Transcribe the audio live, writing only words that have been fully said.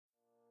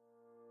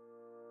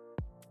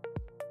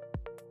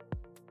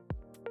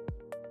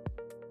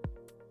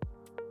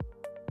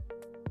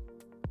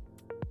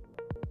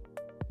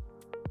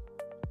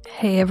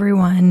Hey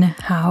everyone,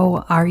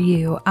 how are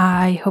you?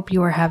 I hope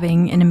you are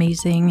having an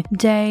amazing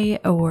day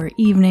or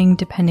evening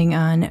depending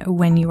on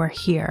when you are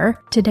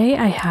here. Today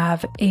I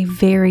have a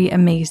very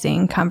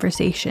amazing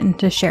conversation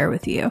to share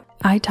with you.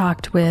 I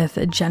talked with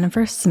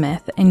Jennifer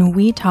Smith and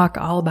we talk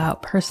all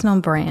about personal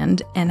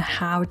brand and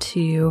how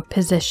to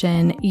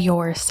position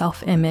your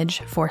self-image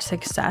for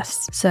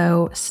success.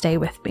 So stay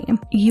with me.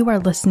 You are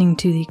listening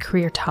to the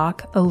Career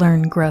Talk, a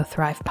Learn, Grow,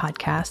 Thrive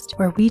podcast,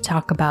 where we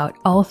talk about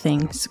all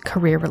things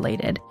career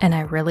related. And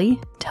I really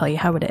tell you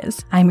how it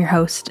is. I'm your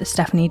host,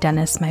 Stephanie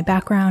Dennis. My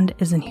background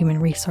is in human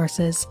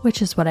resources,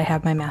 which is what I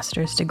have my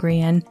master's degree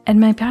in. And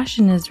my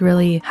passion is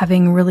really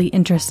having really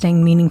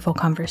interesting, meaningful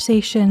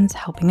conversations,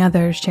 helping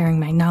others, sharing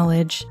my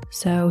knowledge.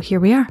 So here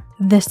we are.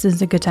 This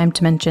is a good time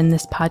to mention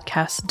this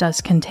podcast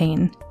does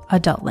contain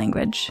adult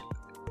language.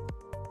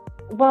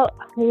 Well,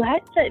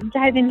 let's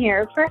dive in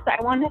here. First,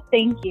 I want to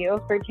thank you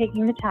for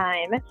taking the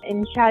time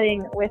and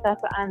chatting with us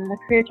on the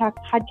Career Talk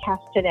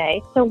podcast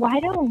today. So why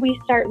don't we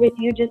start with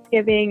you just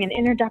giving an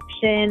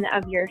introduction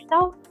of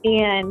yourself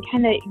and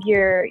kind of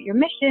your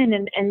mission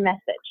and message.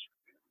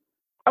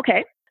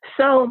 Okay,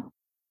 so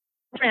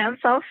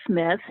Francel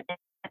Smith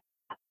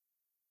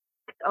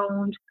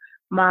owned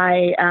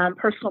my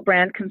personal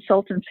brand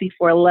consultancy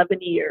for 11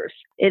 years.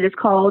 It is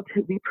called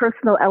the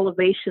Personal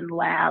Elevation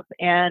Lab,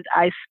 and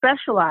I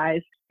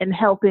specialize in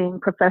helping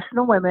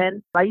professional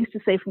women, I used to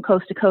say from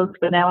coast to coast,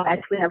 but now I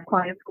actually have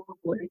clients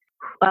globally,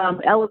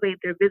 elevate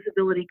their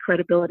visibility,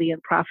 credibility,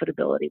 and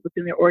profitability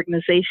within their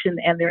organization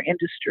and their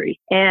industry.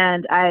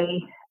 And I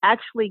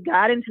actually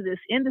got into this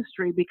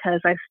industry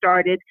because I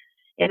started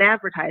in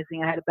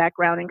advertising. I had a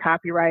background in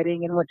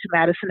copywriting and went to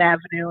Madison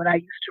Avenue, and I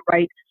used to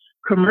write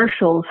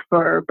commercials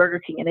for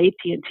Burger King and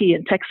AT&T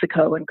and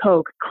Texaco and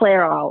Coke,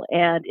 Clairol.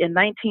 And in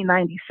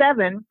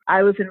 1997,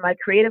 I was in my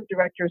creative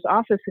director's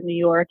office in New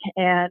York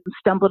and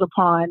stumbled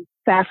upon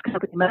Fast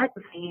Company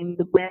magazine.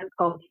 The brand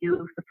called You.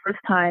 It was the first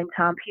time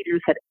Tom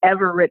Peters had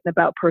ever written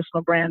about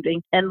personal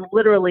branding. And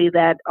literally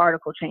that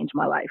article changed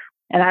my life.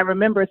 And I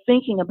remember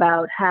thinking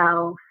about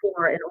how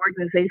for an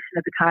organization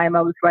at the time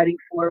I was writing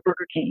for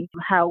Burger King,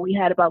 how we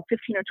had about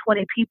 15 or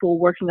 20 people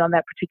working on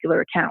that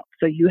particular account.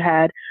 So you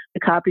had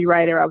the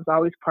copywriter. I was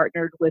always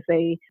partnered with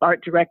a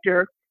art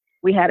director.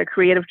 We had a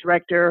creative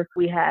director.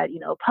 We had,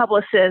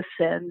 publicists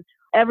and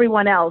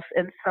everyone else.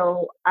 And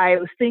so I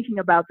was thinking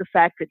about the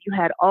fact that you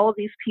had all of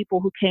these people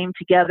who came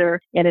together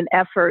in an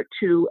effort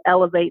to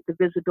elevate the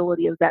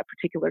visibility of that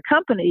particular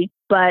company.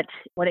 But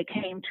when it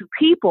came to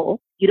people,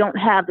 you don't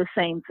have the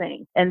same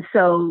thing. And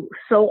so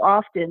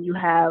often you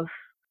have,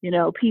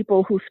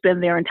 people who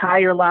spend their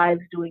entire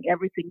lives doing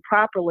everything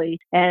properly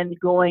and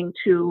going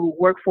to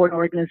work for an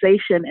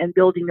organization and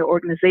building their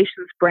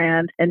organization's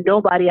brand, and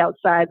nobody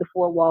outside the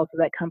four walls of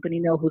that company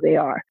know who they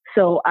are.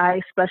 So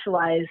I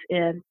specialize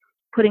in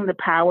putting the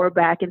power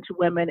back into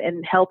women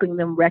and helping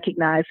them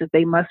recognize that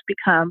they must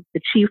become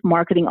the chief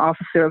marketing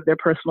officer of their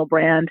personal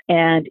brand.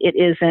 And it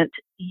isn't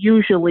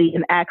usually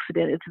an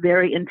accident. It's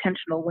very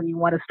intentional when you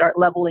want to start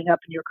leveling up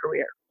in your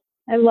career.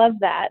 I love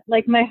that.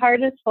 Like my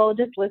heart is full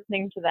just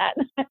listening to that.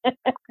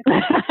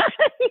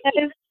 That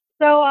is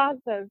so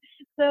awesome.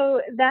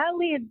 So that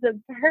leads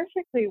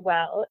perfectly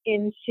well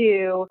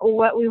into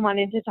what we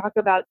wanted to talk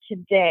about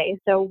today.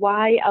 So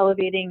why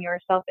elevating your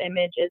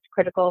self-image is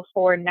critical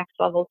for next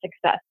level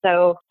success.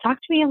 So talk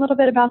to me a little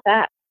bit about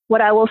that.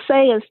 What I will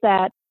say is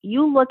that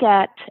you look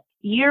at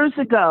years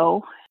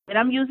ago, and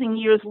I'm using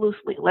years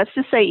loosely, let's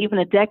just say even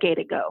a decade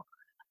ago,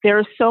 there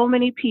are so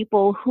many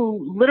people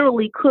who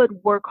literally could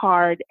work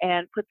hard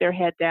and put their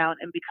head down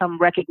and become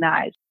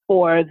recognized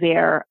for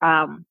their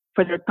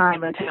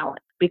time and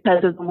talent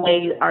because of the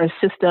way our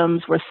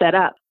systems were set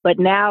up. But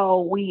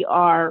now we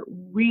are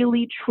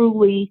really,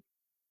 truly,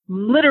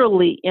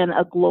 literally in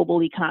a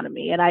global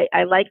economy. And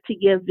I like to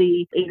give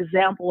the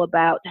example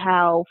about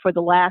how for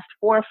the last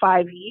 4 or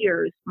 5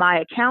 years,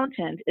 my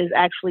accountant is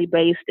actually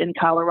based in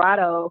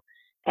Colorado,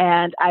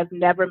 and I've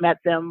never met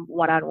them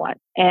one-on-one.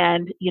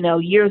 And,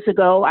 years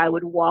ago, I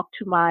would walk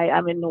to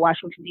I'm in the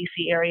Washington,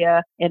 D.C.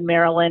 area in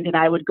Maryland, and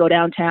I would go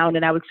downtown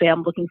and I would say,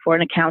 I'm looking for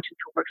an accountant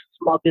who works with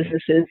small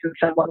businesses. And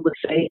someone would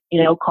say,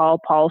 call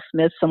Paul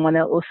Smith. Someone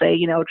else will say,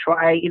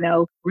 try,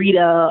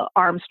 Rita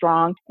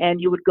Armstrong. And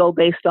you would go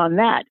based on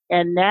that.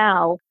 And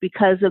now,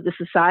 because of the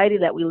society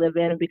that we live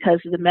in and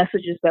because of the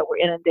messages that we're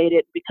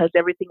inundated, because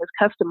everything is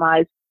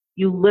customized,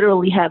 you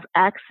literally have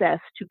access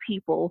to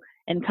people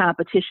and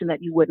competition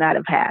that you would not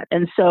have had.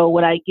 And so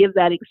when I give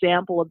that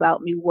example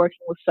about me working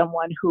with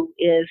someone who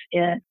is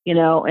in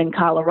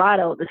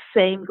Colorado, the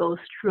same goes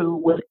true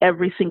with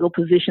every single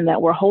position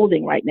that we're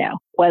holding right now.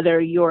 Whether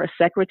you're a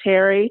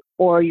secretary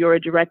or you're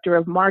a director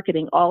of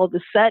marketing, all of a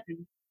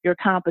sudden your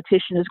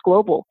competition is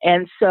global.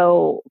 And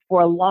so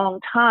for a long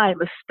time,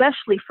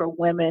 especially for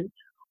women,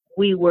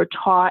 we were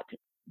taught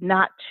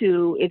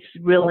it's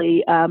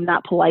really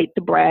not polite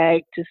to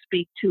brag, to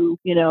speak too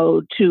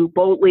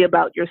boldly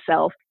about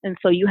yourself. And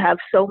so you have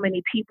so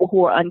many people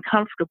who are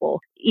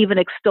uncomfortable, even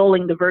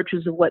extolling the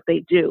virtues of what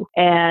they do.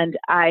 And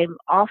I'm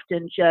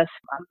often just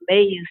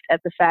amazed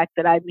at the fact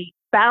that I meet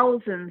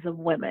thousands of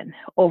women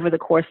over the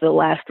course of the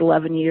last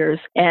 11 years.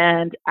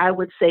 And I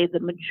would say the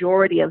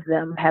majority of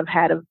them have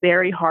had a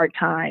very hard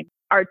time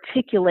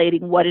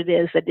articulating what it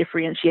is that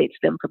differentiates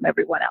them from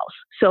everyone else.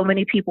 So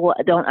many people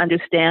don't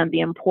understand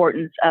the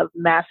importance of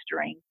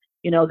mastering,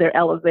 their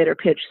elevator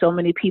pitch. So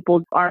many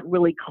people aren't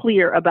really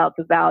clear about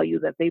the value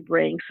that they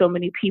bring. So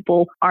many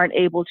people aren't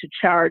able to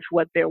charge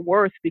what they're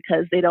worth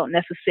because they don't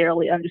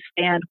necessarily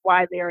understand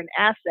why they're an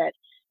asset.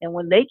 And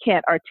when they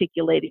can't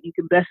articulate it, you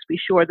can best be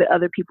sure that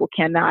other people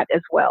cannot as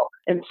well.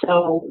 And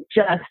so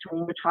just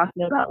when we're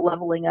talking about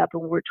leveling up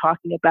and we're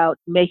talking about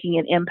making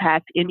an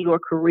impact in your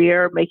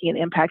career, making an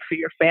impact for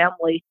your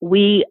family,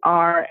 we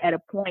are at a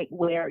point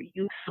where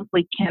you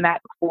simply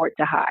cannot afford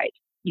to hide.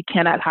 You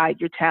cannot hide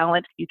your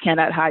talent. You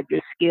cannot hide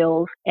your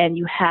skills, and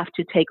you have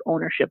to take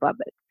ownership of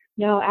it.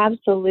 No,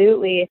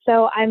 absolutely.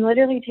 So I'm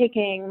literally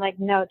taking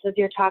notes as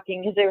you're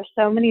talking because there were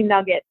so many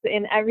nuggets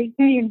in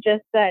everything you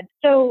just said.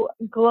 So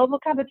global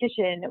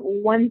competition,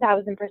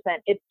 1000%.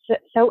 It's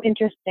so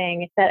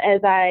interesting that as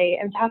I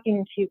am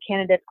talking to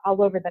candidates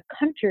all over the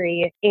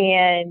country,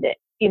 and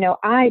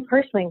I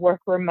personally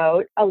work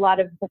remote. A lot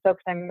of the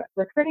folks I'm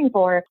recruiting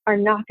for are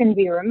not going to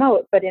be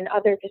remote, but in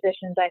other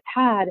positions I've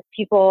had,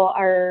 people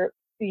are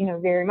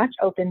very much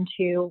open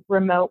to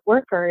remote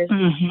workers.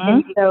 Mm-hmm.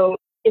 And so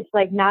it's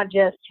not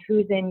just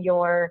who's in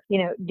your,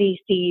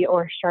 DC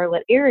or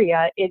Charlotte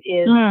area. It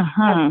is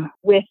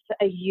with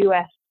a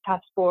U.S.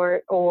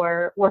 passport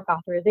or work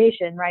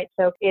authorization, right?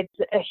 So it's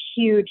a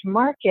huge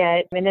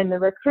market. And in the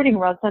recruiting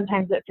world,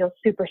 sometimes it feels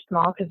super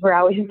small because we're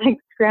always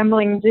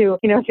scrambling to,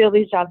 fill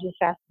these jobs as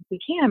fast as we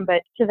can.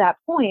 But to that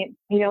point,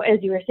 as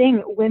you were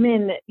saying,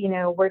 women,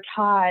 were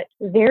taught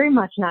very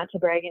much not to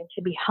brag and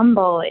to be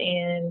humble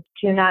and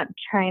to not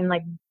try and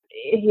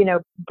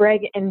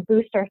brag and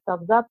boost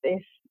ourselves up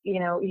if,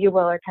 you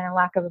will, or kind of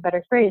lack of a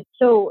better phrase.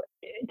 So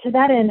to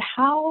that end,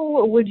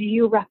 how would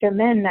you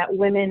recommend that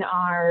women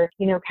are,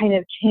 kind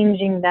of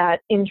changing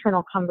that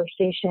internal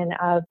conversation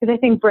of, because I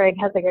think brag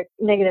has a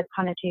negative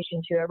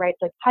connotation to it, right?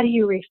 So how do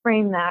you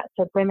reframe that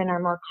so women are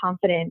more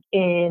confident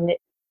in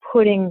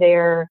putting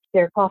their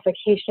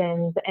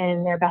qualifications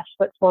and their best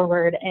foot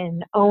forward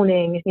and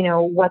owning,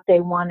 what they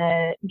want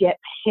to get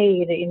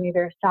paid in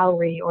either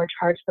salary or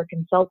charge for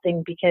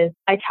consulting? Because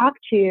I talk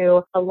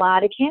to a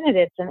lot of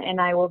candidates and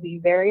I will be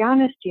very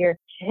honest here,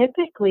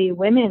 typically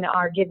women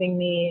are giving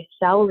me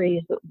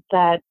salaries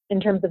that in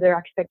terms of their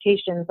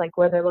expectations,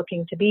 where they're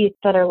looking to be,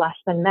 that are less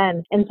than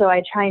men. And so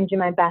I try and do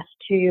my best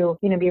to,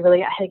 be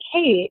really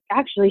hey,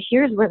 actually,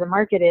 here's where the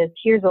market is.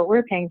 Here's what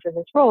we're paying for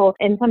this role.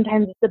 And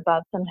sometimes it's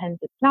above, sometimes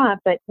it's not.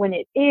 But when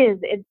it is,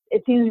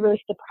 it seems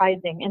really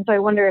surprising. And so I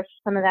wonder if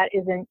some of that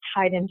isn't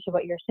tied into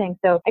what you're saying.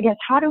 So I guess,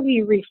 how do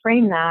we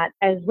reframe that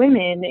as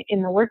women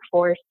in the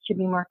workforce to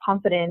be more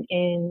confident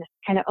in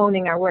kind of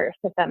owning our worth,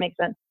 if that makes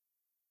sense?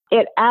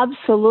 It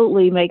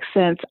absolutely makes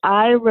sense.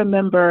 I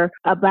remember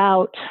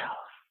about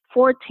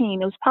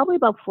 14, it was probably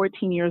about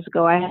 14 years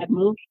ago, I had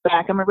moved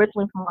back. I'm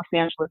originally from Los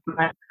Angeles, and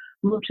I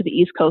moved to the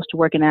East Coast to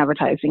work in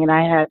advertising. And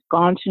I had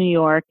gone to New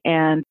York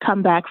and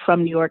come back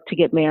from New York to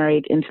get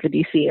married into the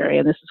DC area.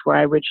 And this is where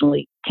I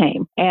originally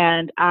came.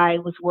 And I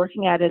was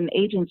working at an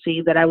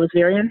agency that I was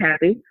very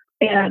unhappy.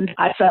 And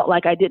I felt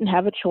like I didn't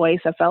have a choice.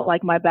 I felt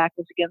like my back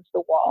was against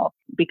the wall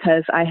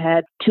because I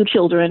had 2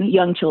 children,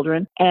 young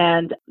children,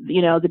 and,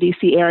 the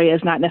DC area is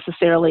not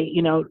necessarily,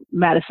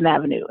 Madison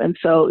Avenue. And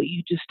so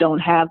you just don't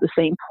have the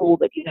same pool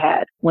that you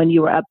had when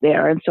you were up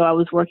there. And so I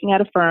was working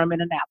at a firm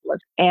in Annapolis,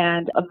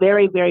 and a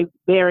very, very,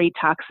 very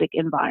toxic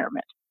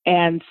environment.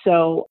 And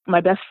so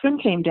my best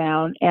friend came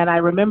down, and I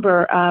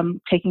remember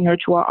taking her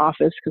to our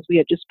office because we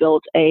had just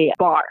built a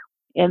bar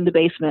in the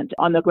basement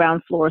on the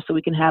ground floor so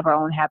we can have our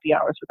own happy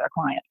hours with our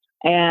clients.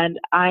 And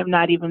I'm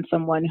not even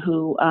someone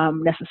who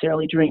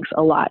necessarily drinks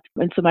a lot.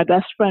 And so my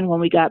best friend, when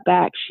we got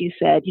back, she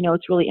said,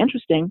 it's really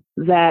interesting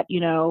that,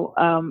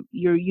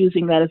 you're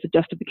using that as a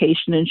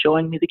justification and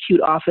showing me the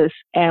cute office.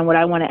 And what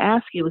I want to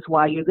ask you is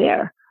why you're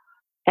there.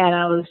 And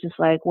I was just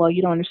like, well,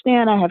 you don't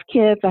understand. I have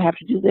kids. I have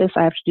to do this.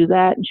 I have to do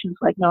that. And she was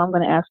like, no, I'm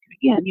going to ask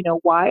you again,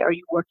 why are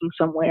you working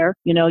somewhere?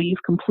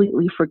 You've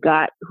completely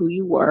forgot who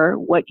you were,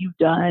 what you've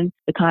done,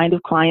 the kind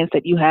of clients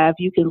that you have.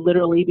 You can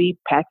literally be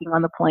packing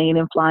on the plane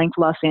and flying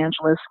to Los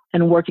Angeles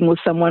and working with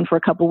someone for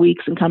a couple of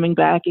weeks and coming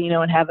back,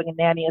 and having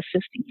a nanny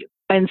assisting you.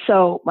 And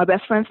so my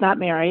best friend's not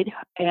married,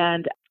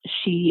 and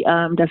she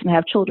doesn't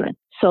have children.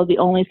 So the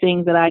only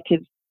thing that I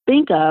could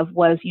think of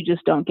was, you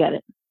just don't get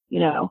it.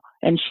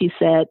 And she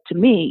said to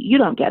me, you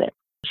don't get it.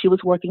 She was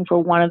working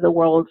for one of the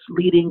world's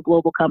leading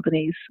global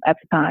companies at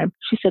the time.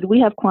 She said, we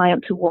have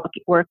clients who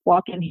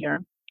walk in here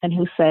and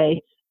who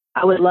say,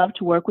 I would love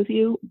to work with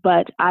you,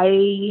 but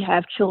I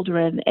have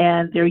children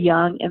and they're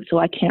young, and so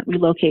I can't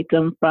relocate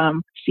them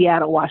from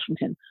Seattle,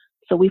 Washington.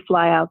 So we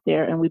fly out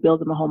there and we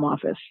build them a home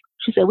office.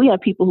 She said, we have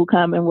people who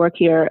come and work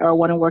here or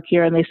want to work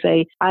here, and they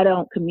say, I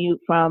don't commute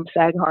from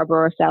Sag Harbor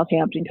or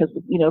Southampton because,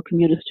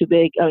 commute is too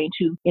big,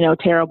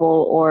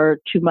 terrible or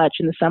too much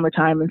in the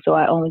summertime. And so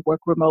I only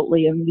work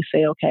remotely. And we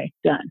say, okay,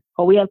 done.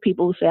 Or we have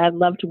people who say, I'd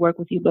love to work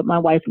with you, but my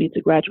wife needs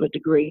a graduate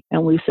degree.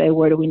 And we say,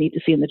 where do we need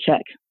to see in the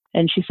check?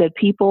 And she said,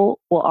 people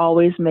will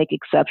always make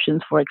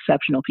exceptions for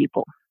exceptional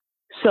people.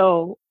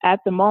 So at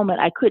the moment,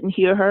 I couldn't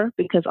hear her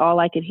because all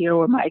I could hear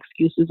were my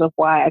excuses of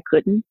why I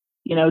couldn't,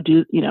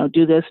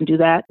 do this and do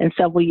that. And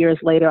several years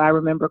later, I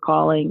remember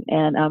calling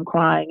and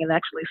crying and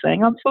actually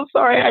saying, I'm so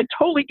sorry. I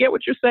totally get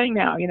what you're saying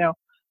now,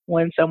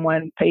 when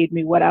someone paid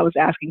me what I was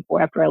asking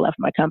for after I left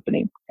my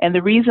company. And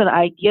the reason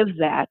I give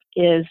that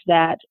is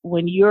that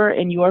when you're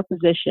in your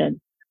position,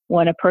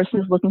 when a person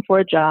is looking for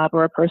a job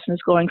or a person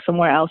is going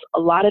somewhere else, a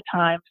lot of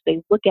times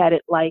they look at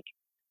it like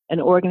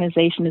an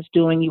organization is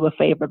doing you a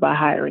favor by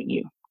hiring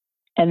you.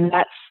 And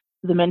that's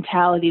the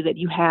mentality that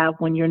you have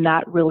when you're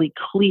not really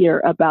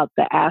clear about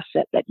the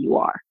asset that you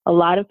are. A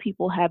lot of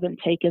people haven't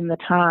taken the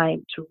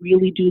time to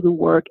really do the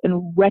work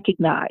and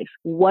recognize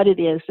what it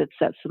is that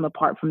sets them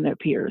apart from their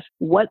peers,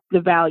 what the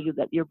value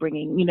that you're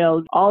bringing,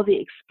 all the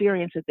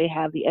experience that they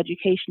have, the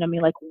education.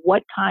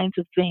 What kinds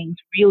of things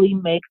really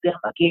make them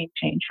a game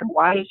changer?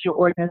 Why is your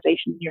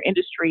organization, your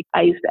industry,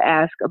 I used to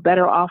ask,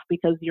 better off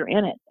because you're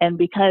in it? And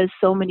because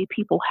so many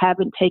people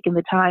haven't taken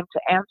the time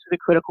to answer the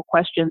critical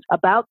questions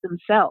about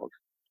themselves,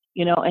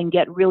 and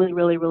get really,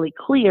 really, really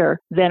clear,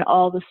 then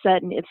all of a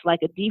sudden it's like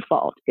a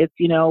default. It's,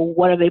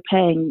 what are they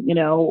paying?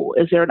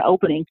 Is there an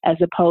opening? As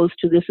opposed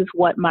to this is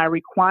what my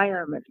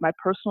requirements, my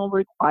personal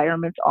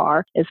requirements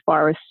are as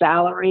far as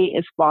salary,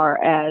 as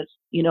far as,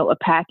 a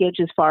package,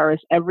 as far as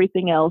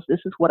everything else.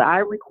 This is what I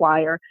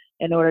require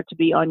in order to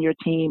be on your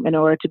team, in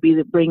order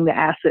to bring the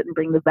asset and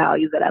bring the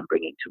value that I'm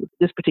bringing to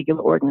this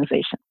particular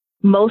organization.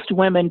 Most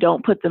women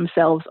don't put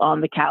themselves on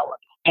the calendar.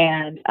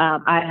 And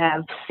I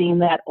have seen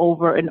that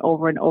over and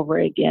over and over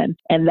again.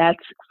 And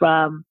that's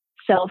from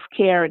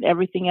self-care and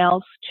everything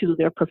else to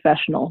their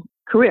professional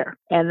career.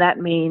 And that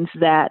means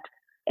that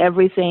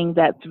everything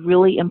that's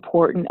really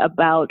important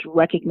about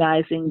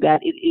recognizing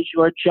that it is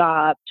your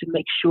job to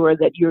make sure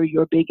that you're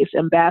your biggest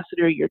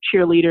ambassador, your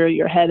cheerleader,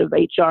 your head of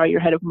HR, your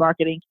head of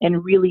marketing,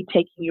 and really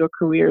taking your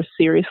career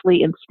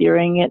seriously and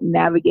steering it,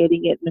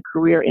 navigating it in a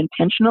career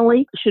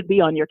intentionally should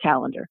be on your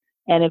calendar.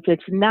 And if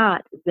it's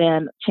not,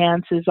 then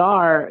chances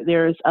are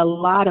there's a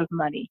lot of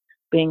money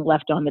being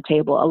left on the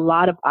table, a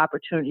lot of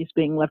opportunities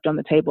being left on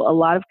the table, a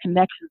lot of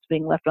connections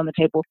being left on the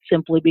table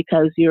simply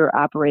because you're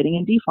operating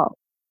in default.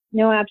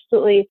 No,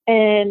 absolutely.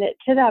 And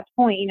to that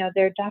point,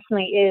 there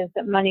definitely is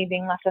money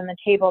being left on the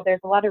table.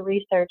 There's a lot of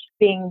research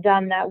being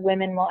done that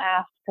women will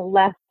ask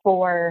less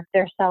for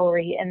their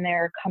salary and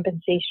their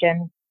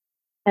compensation.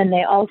 And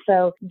they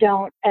also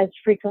don't, as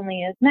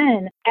frequently as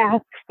men,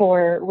 ask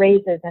for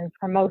raises and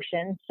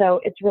promotions. So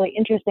it's really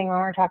interesting when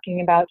we're talking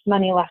about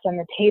money left on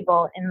the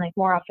table. And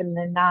more often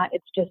than not,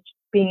 it's just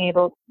being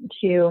able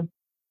to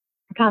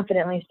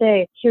confidently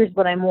say, here's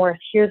what I'm worth,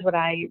 here's what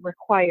I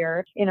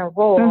require in a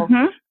role.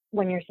 Mm-hmm.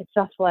 When you're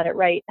successful at it,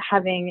 right?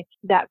 Having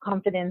that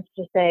confidence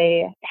to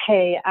say,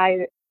 hey,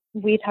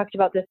 we talked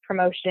about this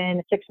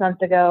promotion 6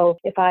 months ago.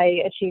 If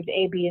I achieved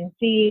A, B, and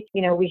C,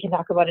 we can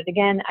talk about it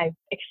again. I've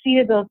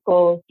exceeded those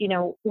goals.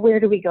 Where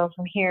do we go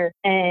from here?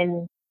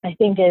 And I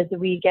think as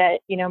we get,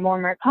 more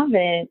and more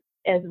confident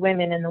as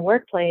women in the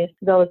workplace,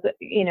 those,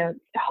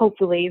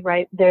 hopefully,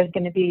 right, there's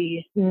going to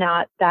be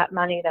not that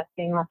money that's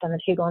being left on the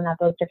table and not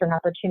those different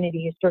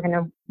opportunities. We're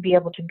going to be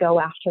able to go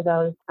after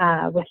those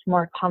with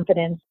more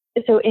confidence.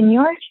 So in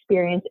your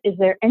experience, is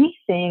there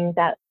anything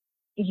that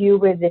you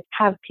would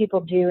have people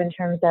do in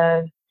terms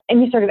of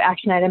any sort of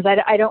action items?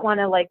 I don't want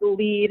to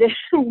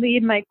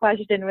lead my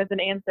question with an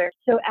answer.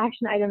 So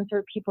action items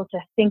for people to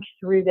think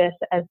through this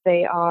as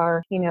they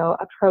are,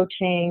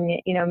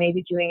 approaching,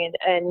 maybe doing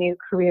a new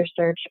career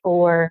search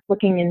or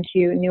looking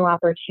into new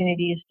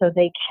opportunities so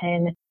they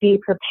can be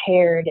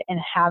prepared and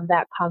have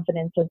that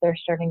confidence as they're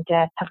starting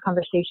to have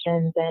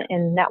conversations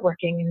and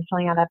networking and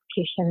filling out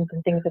applications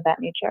and things of that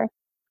nature.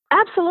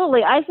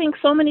 Absolutely. I think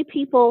so many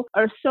people,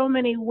 or so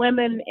many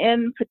women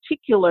in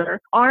particular,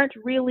 aren't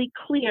really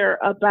clear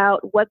about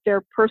what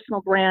their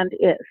personal brand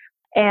is.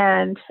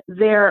 And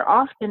there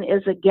often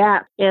is a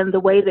gap in the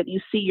way that you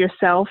see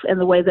yourself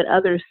and the way that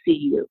others see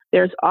you.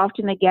 There's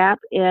often a gap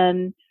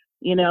in,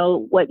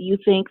 what you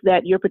think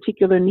that your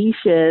particular niche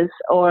is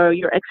or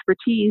your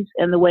expertise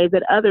and the way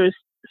that others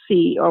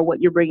see or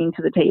what you're bringing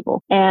to the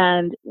table.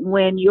 And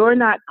when you're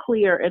not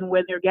clear and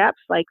when there are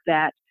gaps like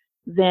that,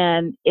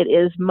 then it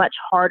is much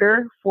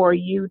harder for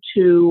you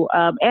to,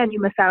 and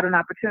you miss out on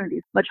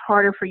opportunities, much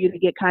harder for you to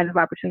get kind of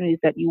opportunities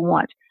that you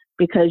want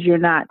because you're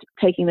not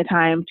taking the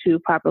time to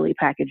properly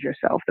package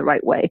yourself the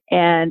right way.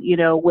 And,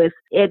 with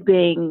it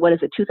being,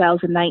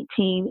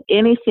 2019,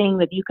 anything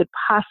that you could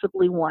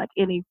possibly want,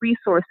 any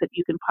resource that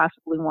you can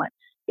possibly want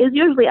is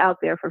usually out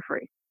there for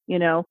free.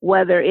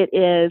 whether it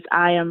is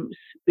I am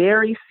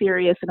very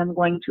serious and I'm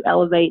going to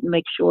elevate and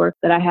make sure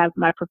that I have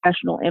my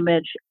professional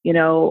image,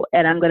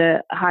 and I'm going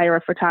to hire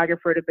a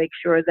photographer to make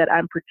sure that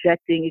I'm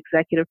projecting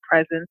executive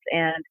presence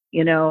and,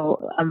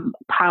 I'm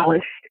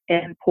polished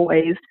and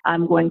poised.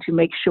 I'm going to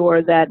make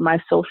sure that my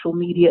social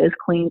media is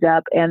cleaned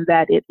up and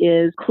that it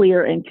is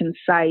clear and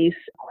concise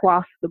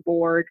across the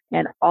board,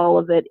 and all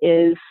of it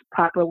is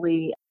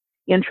properly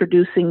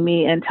introducing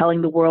me and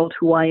telling the world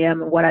who I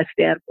am and what I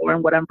stand for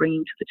and what I'm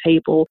bringing to the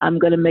table. I'm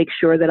going to make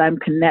sure that I'm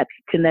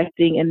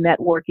connecting and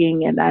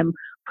networking, and I'm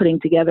putting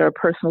together a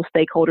personal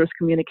stakeholders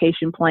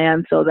communication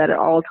plan so that at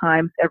all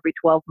times, every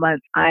 12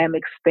 months, I am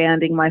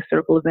expanding my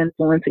circle of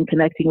influence and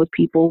connecting with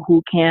people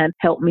who can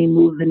help me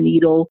move the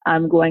needle.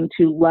 I'm going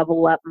to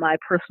level up my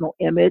personal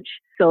image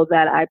so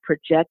that I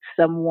project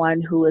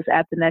someone who is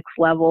at the next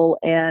level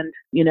and,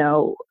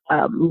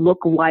 look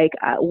like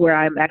where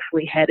I'm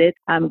actually headed.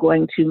 I'm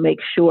going to make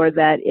sure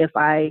that if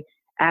I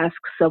ask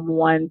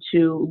someone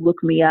to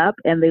look me up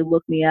and they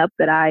look me up,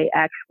 that I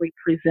actually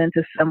present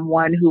as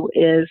someone who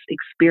is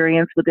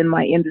experienced within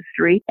my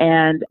industry.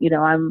 And,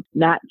 I'm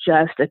not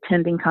just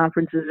attending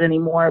conferences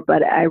anymore,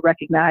 but I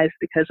recognize,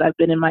 because I've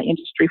been in my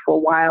industry for a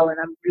while and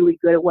I'm really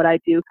good at what I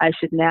do, I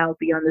should now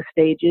be on the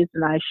stages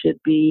and I should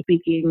be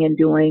speaking and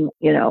doing,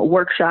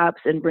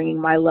 workshops and bringing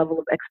my level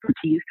of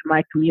expertise to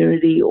my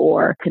community,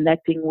 or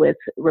connecting with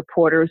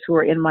reporters who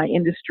are in my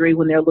industry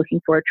when they're looking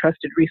for a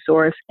trusted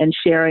resource and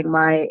sharing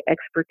my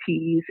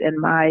expertise and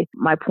my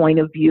point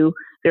of view.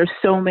 There's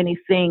so many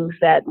things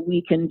that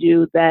we can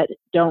do that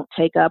don't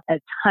take up a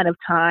ton of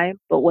time,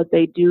 but what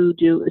they do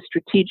is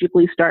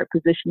strategically start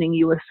positioning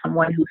you as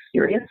someone who's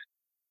serious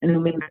and who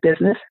means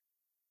business.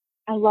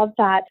 I love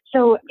that.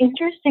 So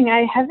interesting.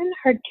 I haven't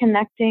heard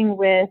connecting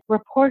with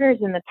reporters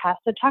in the past.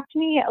 So talk to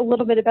me a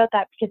little bit about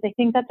that, because I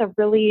think that's a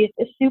really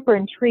super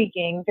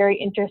intriguing, very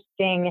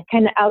interesting,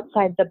 kind of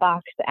outside the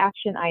box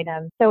action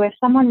item. So if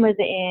someone was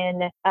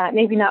in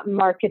maybe not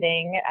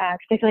marketing, because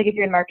I feel like if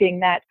you're in marketing,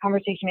 that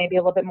conversation may be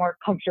a little bit more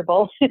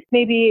comfortable.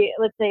 Maybe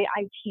let's say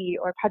IT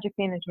or project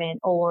management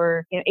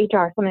or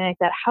HR, something like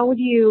that. How would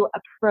you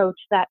approach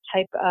that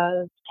type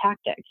of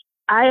tactics?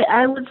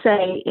 I would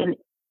say in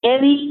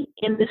any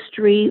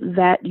industry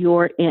that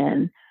you're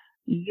in,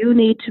 you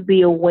need to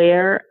be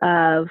aware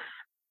of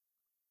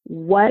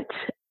what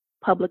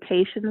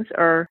publications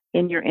are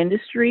in your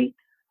industry,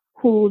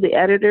 who the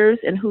editors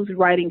and who's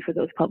writing for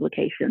those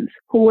publications,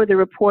 who are the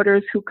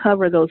reporters who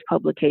cover those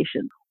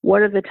publications,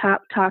 what are the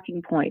top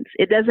talking points.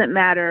 It doesn't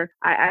matter.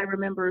 I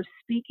remember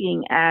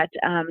speaking at,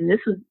 this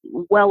was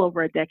well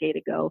over a decade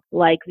ago,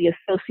 like the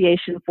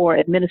Association for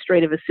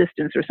Administrative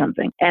Assistants or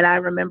something. And I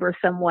remember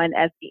someone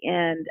at the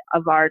end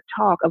of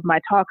my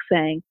talk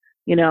saying,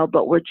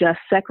 but we're just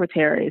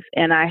secretaries.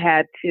 And I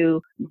had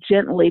to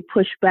gently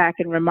push back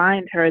and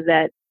remind her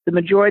that the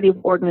majority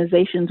of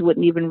organizations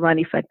wouldn't even run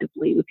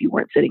effectively if you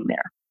weren't sitting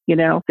there.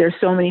 There's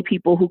so many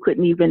people who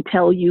couldn't even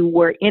tell you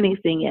where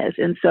anything is.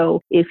 And so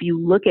if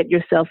you look at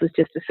yourself as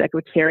just a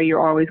secretary,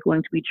 you're always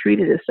going to be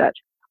treated as such.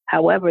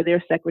 However, there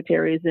are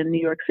secretaries in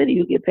New York City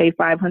who get paid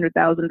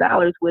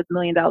 $500,000 with $1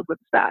 million worth of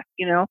stock.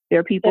 There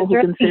are people who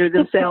consider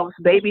themselves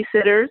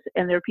babysitters,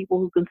 and there are people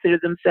who consider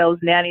themselves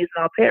nannies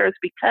and au pairs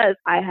because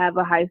I have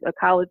a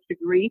college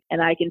degree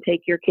and I can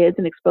take your kids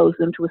and expose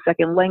them to a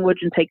second language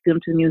and take them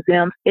to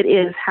museums. It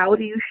is, how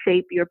do you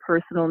shape your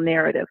personal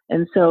narrative?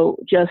 And so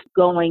just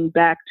going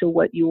back to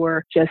what you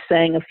were just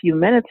saying a few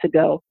minutes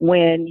ago,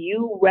 when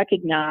you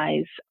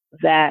recognize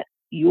that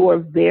you're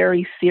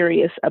very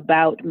serious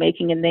about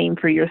making a name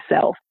for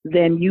yourself,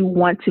 then you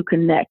want to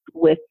connect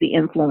with the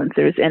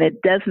influencers. And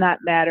it does not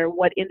matter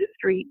what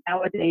industry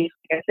nowadays,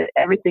 like I said,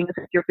 everything is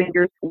at your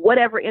fingers.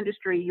 Whatever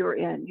industry you're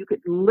in, you could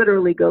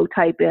literally go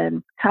type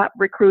in top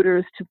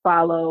recruiters to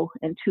follow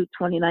in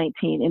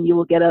 2019, and you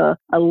will get a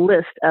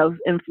list of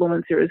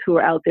influencers who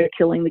are out there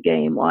killing the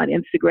game on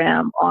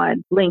Instagram,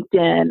 on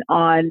LinkedIn,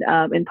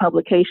 in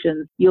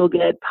publications. You'll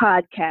get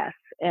podcasts.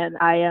 And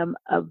I am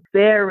a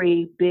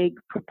very big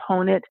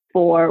proponent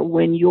for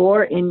when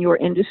you're in your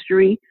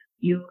industry,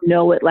 you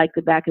know it like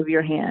the back of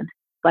your hand.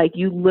 Like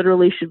you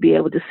literally should be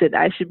able to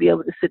I should be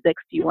able to sit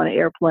next to you on an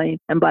airplane.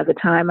 And by the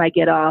time I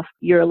get off,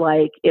 you're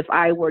like, if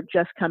I were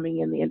just coming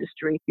in the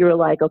industry, you're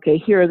like,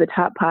 okay, here are the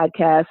top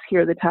podcasts.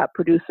 Here are the top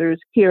producers.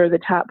 Here are the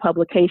top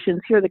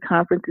publications. Here are the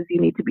conferences you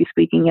need to be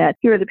speaking at.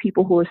 Here are the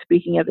people who are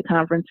speaking at the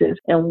conferences.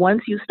 And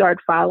once you start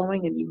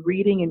following and you're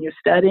reading and you're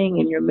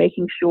studying and you're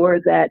making sure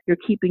that you're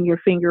keeping your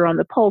finger on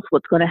the pulse,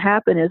 what's going to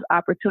happen is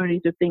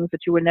opportunities or things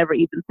that you were never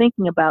even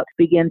thinking about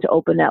begin to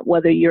open up,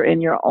 whether you're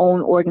in your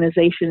own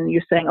organization and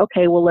you're saying,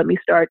 okay, well, let me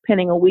start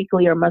penning a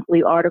weekly or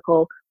monthly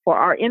article for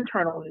our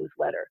internal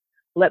newsletter.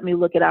 let me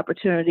look at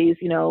opportunities.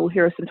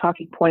 Here are some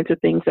talking points or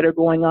things that are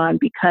going on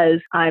because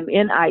I'm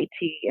in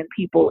IT and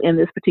people in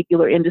this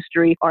particular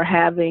industry are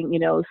having,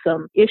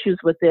 some issues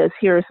with this.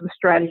 Here are some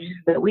strategies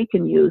that we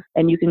can use,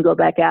 and you can go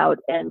back out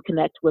and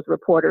connect with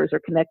reporters or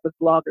connect with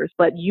bloggers.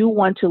 But you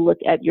want to look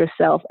at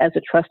yourself as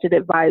a trusted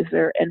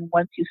advisor. And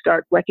once you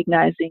start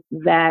recognizing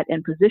that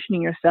and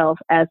positioning yourself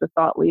as a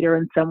thought leader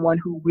and someone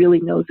who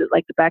really knows it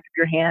like the back of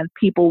your hand,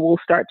 people will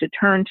start to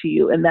turn to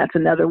you. And that's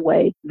another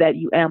way that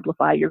you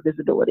amplify your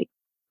visibility.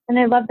 And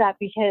I love that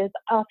because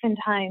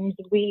oftentimes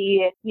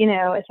we,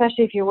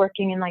 especially if you're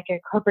working in like a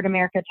corporate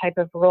America type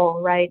of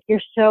role, right?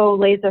 You're so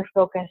laser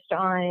focused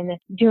on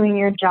doing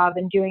your job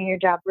and doing your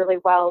job really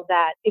well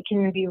that it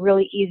can be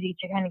really easy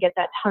to kind of get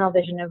that tunnel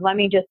vision of let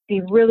me just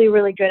be really,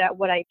 really good at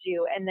what I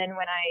do. And then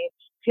when I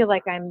feel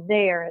like I'm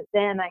there,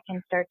 then I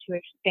can start to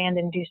expand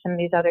and do some of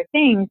these other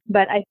things.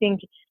 But I think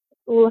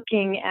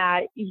looking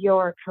at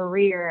your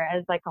career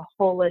as like a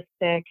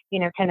holistic,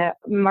 kind of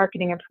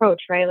marketing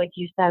approach, right? Like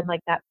you said, like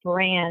that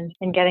brand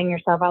and getting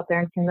yourself out there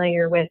and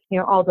familiar with,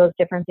 all those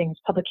different things,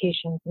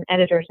 publications and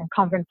editors and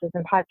conferences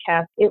and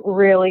podcasts, it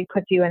really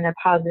puts you in a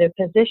positive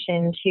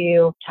position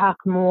to talk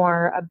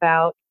more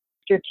about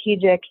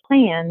strategic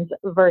plans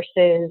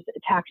versus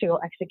tactical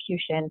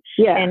execution.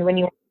 Yeah. And when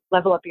you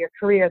level up your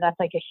career, that's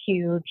like a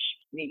huge,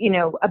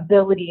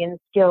 ability and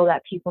skill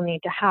that people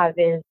need to have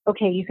is,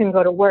 okay, you can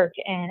go to work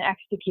and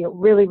execute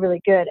really,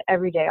 really good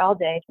every day, all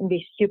day and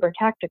be super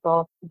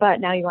tactical, but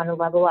now you want to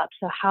level up.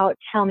 So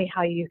tell me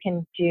how you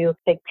can do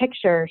big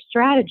picture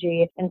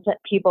strategy and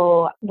set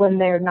people when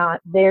they're not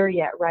there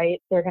yet,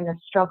 right? They're going to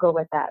struggle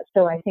with that.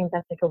 So I think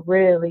that's like a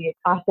really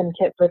awesome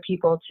tip for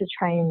people to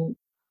try and,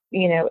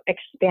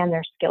 expand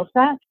their skill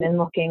set and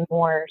looking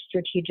more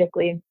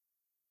strategically.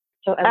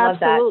 So I love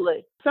that.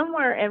 Absolutely.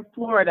 Somewhere in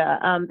Florida,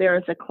 there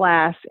is a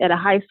class at a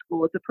high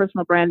school. It's a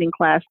personal branding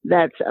class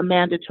that's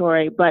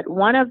mandatory. But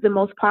one of the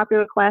most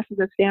popular classes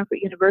at Stanford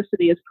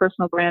University is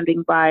personal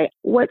branding by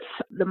what's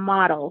the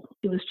model?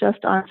 He was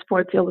just on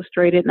Sports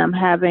Illustrated, and I'm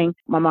having,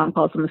 my mom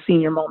calls him a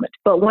senior moment.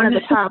 But one of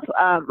the top,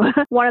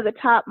 one of the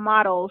top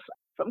models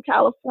from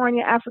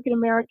California, African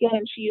American,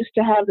 and she used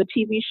to have the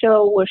TV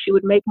show where she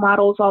would make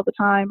models all the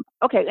time.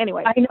 Okay,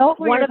 anyway. I know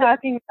who you're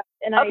talking about,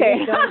 and I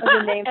don't know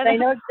the name, but I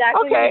know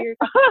exactly what you're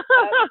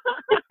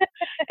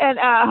talking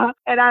about.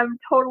 And I'm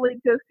totally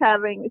just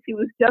she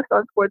was just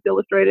on Sports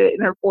Illustrated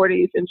in her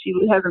 40s, and she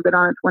hasn't been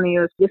on in 20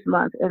 years this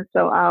month, and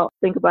so I'll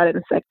think about it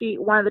in a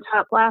second. One of the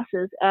top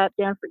classes at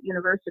Stanford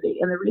University,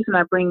 and the reason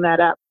I bring that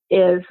up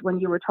is when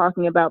you were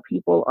talking about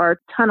people are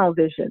tunnel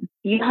vision.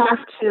 You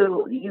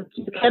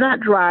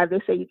cannot drive.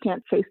 They say you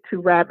can't chase two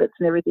rabbits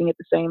and everything at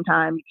the same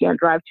time. You can't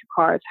drive two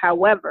cars.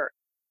 However,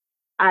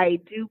 I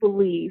do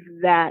believe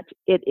that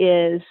it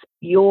is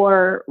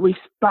your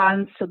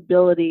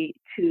responsibility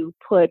to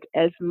put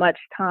as much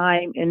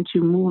time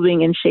into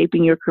moving and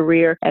shaping your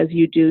career as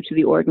you do to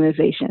the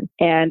organization.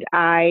 And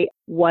I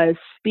was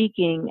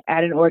speaking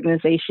at an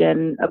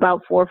organization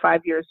about 4 or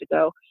 5 years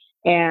ago,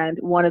 and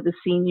one of the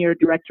senior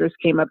directors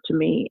came up to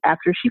me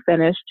after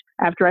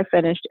I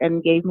finished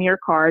and gave me her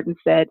card and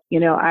said,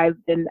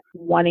 I've been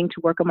wanting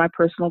to work on my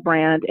personal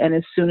brand. And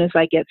as soon as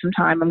I get some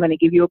time, I'm going to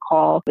give you a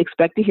call.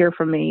 Expect to hear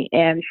from me.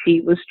 And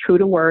she was true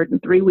to word. In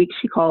 3 weeks,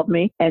 she called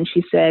me and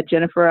she said,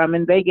 Jennifer, I'm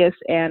in Vegas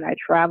and I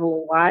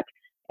travel a lot.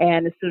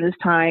 And as soon as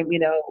time,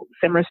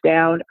 simmers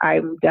down,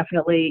 I'm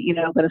definitely,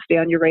 going to stay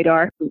on your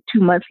radar. 2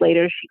 months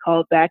later, she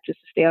called back just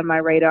to stay on my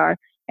radar.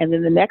 And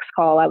then the next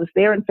call, I was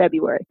there in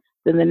February.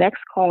 Then the next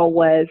call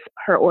was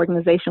her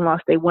organization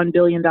lost a $1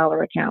 billion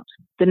account.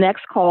 The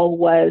next call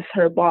was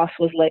her boss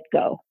was let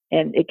go,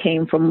 and it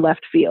came from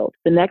left field.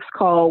 The next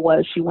call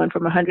was she went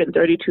from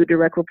 132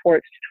 direct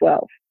reports to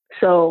 12.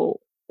 So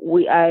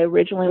I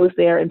originally was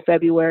there in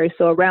February.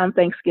 So around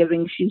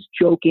Thanksgiving, she's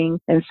joking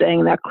and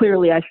saying that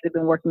clearly I should have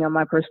been working on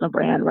my personal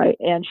brand, right?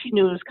 And she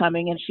knew it was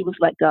coming and she was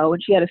let go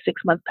and she had a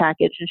 6-month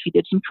package and she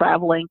did some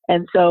traveling.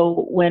 And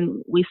so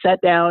when we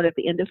sat down at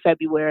the end of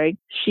February,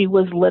 she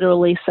was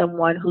literally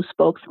someone who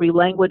spoke 3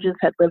 languages,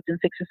 had lived in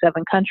 6 or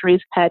 7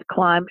 countries, had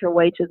climbed her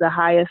way to the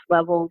highest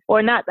level,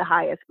 or not the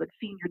highest, but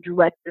senior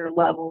director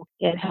level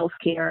in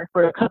healthcare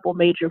for a couple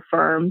major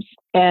firms.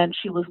 And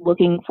she was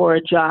looking for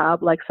a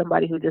job like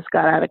somebody who just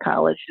got out of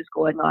college, just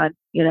going on,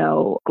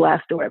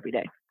 Glassdoor every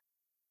day.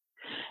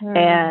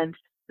 And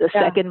the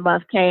second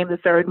month came, the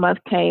third month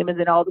came, and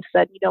then all of a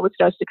sudden, it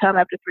starts to come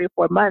after 3 or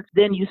 4 months.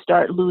 Then you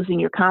start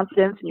losing your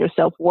confidence and your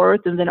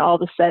self-worth. And then all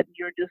of a sudden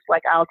you're just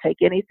like, I'll take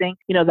anything,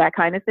 that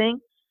kind of thing.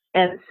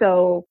 And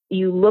so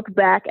you look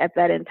back at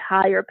that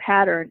entire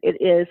pattern. It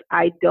is,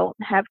 I don't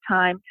have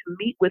time to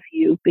meet with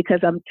you because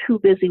I'm too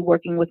busy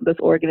working with this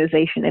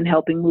organization and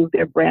helping move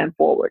their brand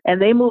forward.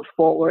 And they moved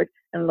forward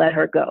and let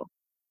her go.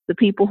 The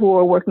people who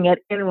are working at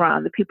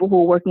Enron, the people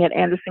who are working at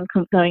Anderson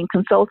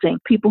Consulting,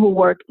 people who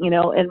work,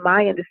 in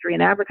my industry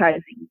in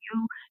advertising,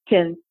 you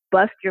can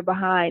bust your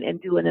behind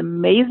and do an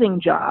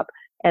amazing job.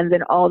 And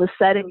then all of a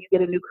sudden you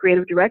get a new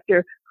creative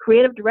director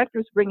creative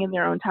directors bring in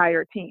their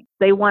entire team.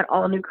 They want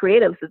all new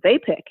creatives that they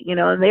pick,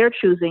 and they're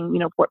choosing,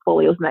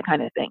 portfolios and that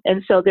kind of thing.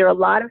 And so there are a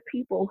lot of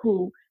people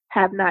who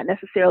have not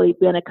necessarily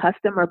been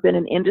accustomed or been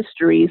in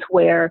industries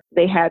where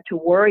they had to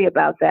worry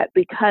about that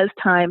because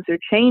times are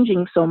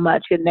changing so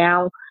much, and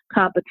now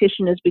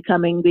competition is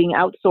being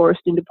outsourced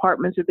and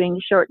departments are being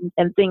shortened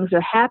and things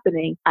are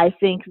happening. I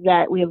think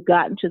that we have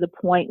gotten to the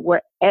point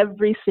where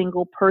every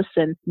single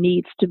person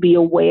needs to be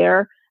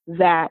aware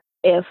that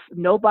if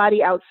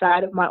nobody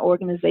outside of my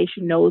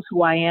organization knows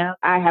who I am,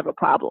 I have a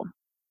problem,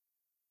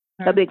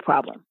 a big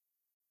problem.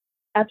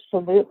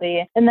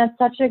 Absolutely. And that's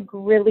such a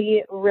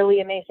really, really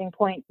amazing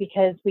point,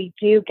 because we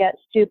do get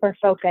super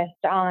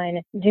focused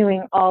on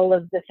doing all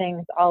of the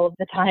things all of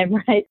the time,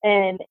 right?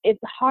 And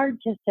it's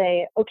hard to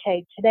say,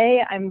 okay,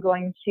 today I'm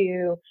going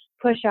to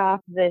push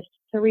off this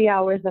 3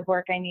 hours of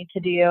work I need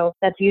to do.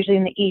 That's usually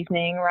in the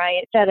evening,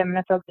 right? Instead, I'm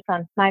going to focus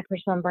on my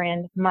personal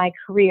brand, my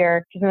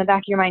career, because in the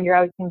back of your mind, you're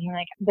always thinking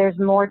like, there's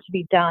more to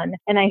be done.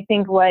 And I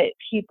think what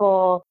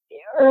people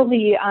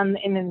early on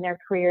in their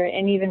career,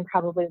 and even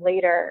probably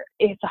later,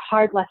 it's a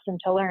hard lesson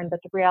to learn, but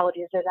the reality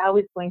is there's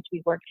always going to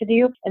be work to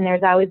do, and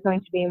there's always going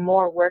to be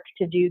more work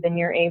to do than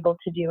you're able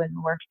to do in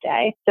the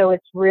workday. So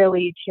it's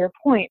really, to your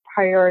point,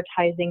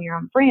 prioritizing your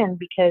own brand,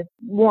 because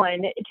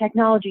one,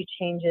 technology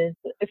changes,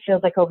 it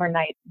feels like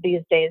overnight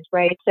these days,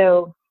 right?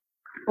 So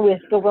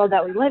with the world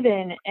that we live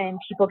in and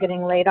people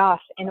getting laid off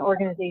and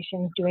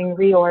organizations doing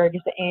reorgs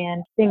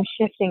and things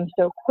shifting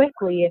so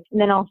quickly, and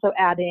then also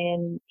add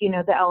in,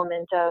 the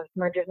element of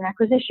mergers and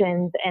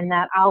acquisitions, and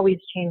that always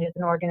changes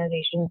an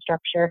organization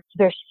structure. So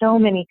there's so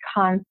many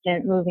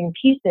constant moving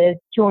pieces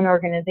to an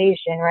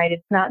organization, right?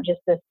 It's not just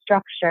the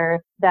structure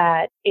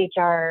that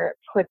HR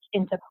puts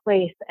into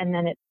place and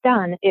then it's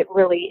done. It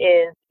really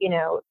is,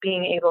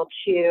 being able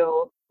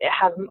to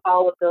have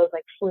all of those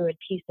like fluid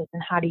pieces,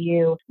 and how do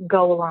you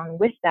go along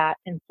with that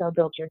and still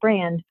build your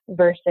brand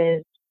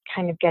versus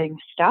kind of getting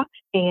stuck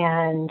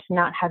and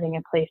not having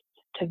a place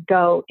to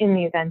go in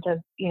the event of,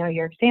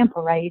 your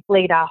example, right?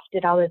 Laid off,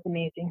 did all those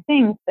amazing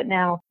things, but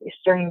now you're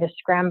starting to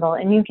scramble.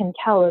 And you can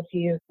tell if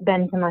you've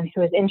been someone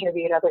who has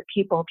interviewed other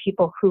people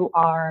who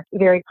are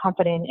very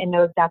confident and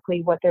know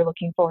exactly what they're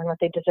looking for and what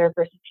they deserve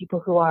versus people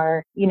who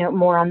are,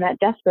 more on that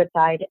desperate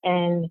side.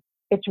 And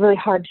it's really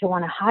hard to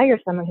want to hire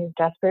someone who's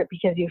desperate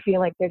because you feel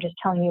like they're just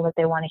telling you what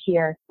they want to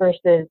hear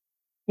versus,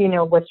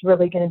 what's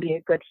really going to be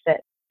a good fit.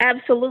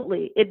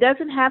 Absolutely. It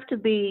doesn't have to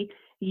be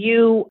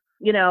you,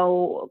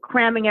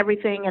 cramming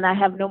everything and I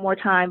have no more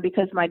time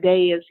because my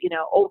day is,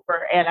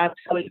 over and I'm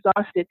so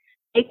exhausted.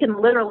 It can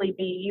literally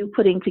be you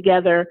putting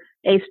together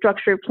a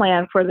structured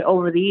plan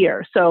over the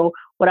year. So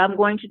what I'm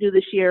going to do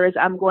this year is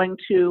I'm going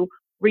to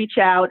reach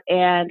out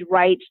and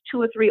write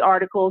 2 or 3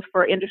 articles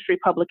for industry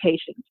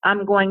publications.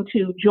 I'm going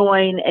to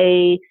join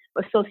a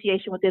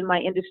association within my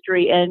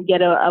industry and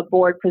get a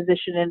board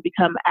position and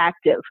become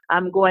active.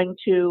 I'm going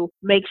to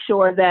make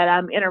sure that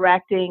I'm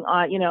interacting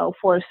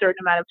for a certain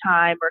amount of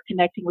time, or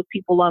connecting with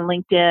people on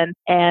LinkedIn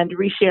and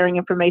resharing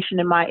information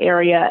in my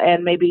area,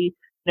 and maybe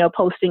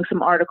posting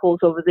some articles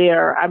over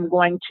there. I'm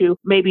going to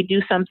maybe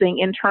do something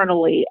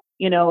internally,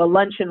 a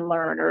lunch and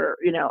learn, or,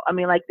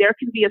 there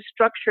can be a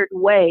structured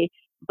way,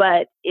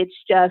 but it's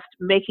just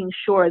making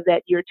sure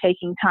that you're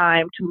taking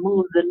time to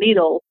move the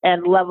needle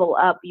and level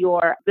up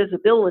your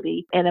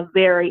visibility in a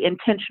very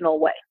intentional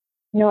way.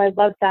 I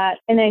love that.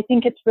 And I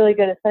think it's really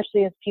good,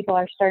 especially as people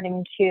are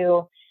starting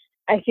to,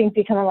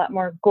 become a lot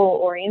more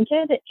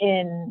goal-oriented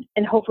and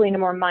hopefully in a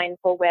more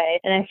mindful way.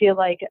 And I feel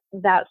like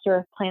that sort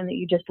of plan that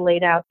you just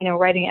laid out,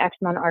 writing X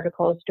amount of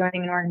articles,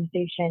 joining an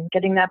organization,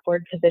 getting that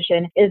board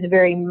position is a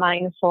very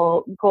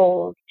mindful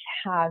goal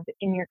to have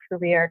in your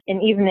career.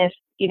 And even if,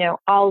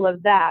 all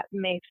of that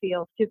may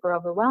feel super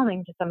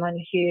overwhelming to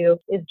someone who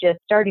is just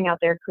starting out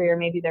their career,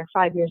 maybe they're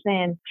 5 years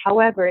in.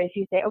 However, if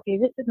you say, okay,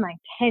 this is my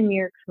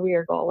 10-year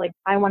career goal, like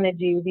I want to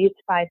do these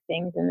 5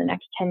 things in the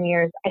next 10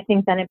 years, I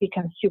think then it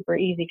becomes super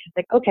easy because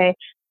like, okay,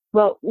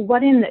 well,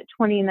 what in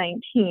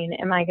 2019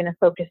 am I going to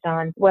focus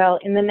on? Well,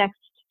 in the next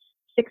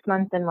 6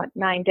 months and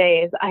 9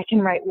 days, I can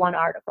write 1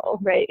 article,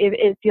 right?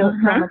 It feels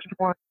so much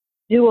more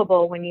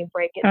doable when you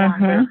break it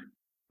down.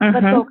 Let's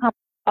go accomplish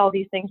all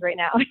these things right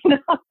now.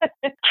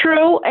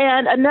 True.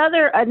 And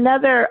another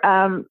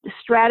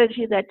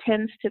strategy that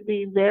tends to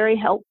be very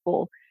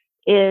helpful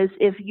is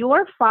if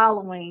you're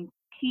following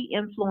key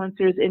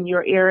influencers in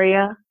your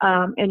area,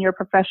 in your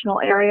professional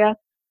area,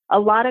 a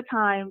lot of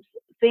times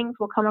things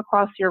will come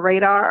across your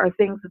radar, or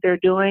things that they're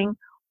doing,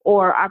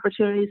 or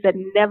opportunities that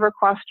never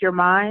crossed your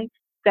mind,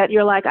 that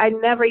you're like, I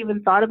never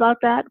even thought about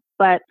that,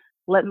 but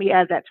let me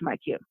add that to my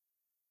queue.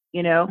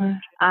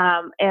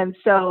 And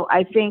so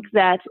I think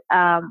that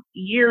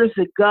years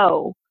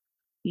ago,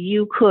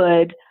 you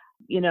could,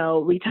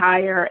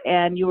 retire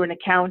and you were an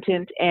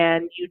accountant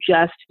and you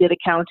just did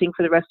accounting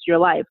for the rest of your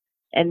life.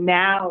 And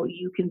now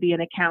you can be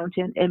an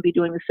accountant and be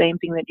doing the same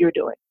thing that you're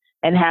doing,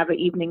 and have an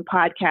evening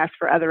podcast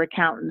for other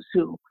accountants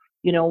who,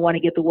 want to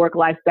get the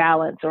work-life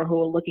balance, or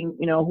who are looking,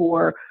 who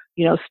are,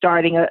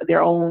 starting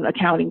their own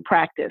accounting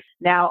practice.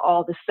 Now,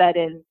 all of a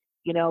sudden,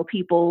 You know,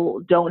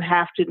 people don't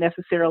have to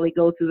necessarily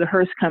go through the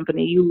Hearst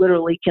company. You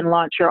literally can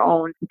launch your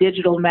own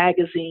digital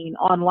magazine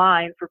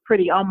online for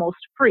almost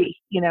free.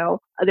 You know,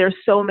 there's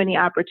so many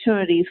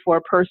opportunities for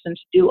a person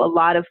to do a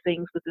lot of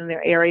things within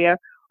their area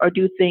or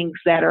do things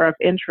that are of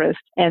interest.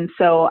 And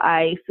so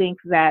I think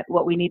that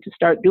what we need to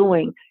start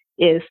doing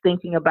is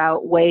thinking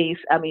about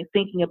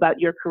thinking about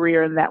your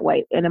career in that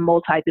way, in a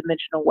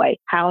multidimensional way.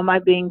 How am I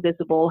being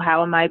visible?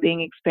 How am I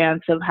being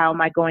expansive? How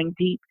am I going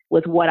deep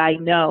with what I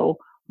know?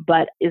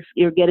 But if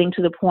you're getting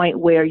to the point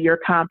where your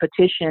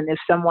competition, if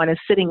someone is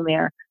sitting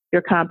there,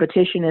 your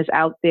competition is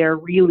out there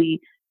really,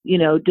 you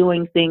know,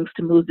 doing things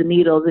to move the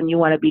needle, then you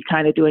want to be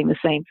kind of doing the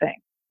same thing.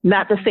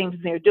 Not the same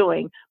thing they're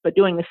doing, but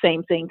doing the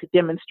same thing to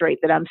demonstrate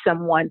that I'm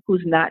someone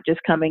who's not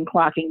just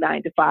clocking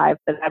 9 to 5,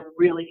 that I'm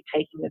really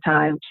taking the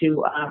time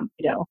to,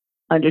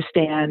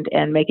 understand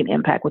and make an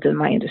impact within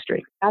my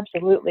industry.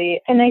 Absolutely.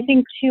 And I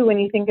think too, when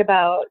you think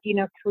about, you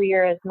know,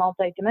 career as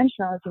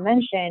multidimensional, as you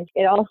mentioned,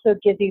 it also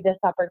gives you this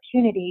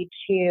opportunity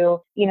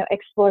to, you know,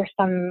 explore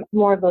some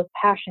more of those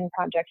passion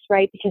projects,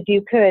 right? Because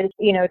you could,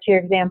 you know, to your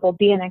example,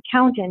 be an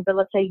accountant, but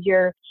let's say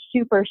you're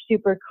super,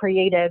 super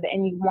creative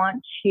and you want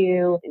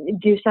to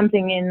do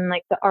something in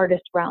like the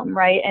artist realm,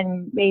 right?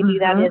 And maybe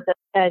that is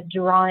a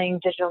drawing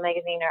digital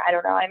magazine, or I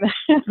don't know,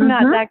 I'm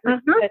not that good,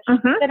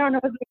 but I don't know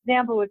what the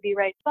example would be,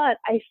 right? But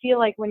I feel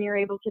like when you're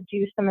able to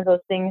do some of those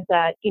things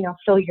that, you know,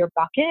 fill your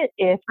bucket,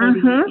 if maybe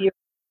you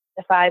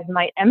the 5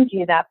 might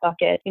empty that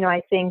bucket, you know,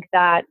 I think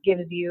that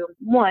gives you,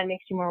 1,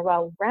 makes you more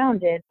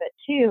well-rounded, but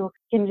 2,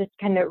 can just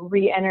kind of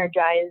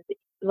re-energize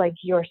like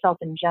yourself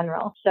in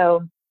general.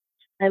 So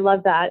I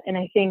love that. And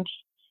I think,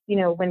 you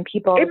know, when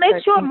people, it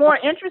makes you a more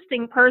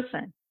interesting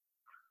person.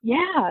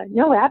 Yeah,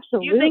 no,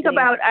 absolutely. You think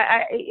about,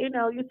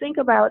 you think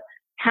about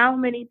how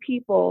many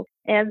people,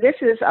 and this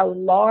is a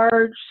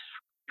large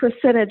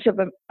percentage of,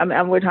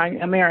 we're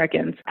talking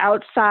Americans,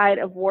 outside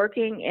of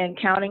working and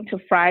counting to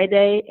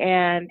Friday,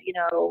 and, you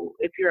know,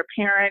 if you're a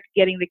parent,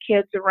 getting the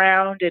kids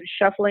around and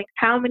shuffling,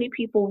 how many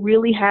people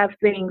really have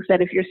things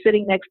that if you're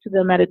sitting next to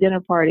them at a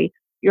dinner party,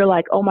 you're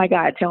like, oh my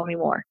God, tell me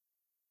more.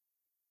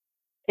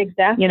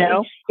 Exactly. You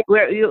know,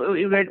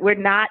 we're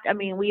not, I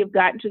mean, we have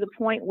gotten to the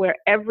point where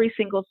every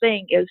single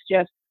thing is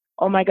just,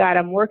 oh my God,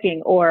 I'm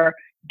working, or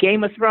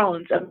Game of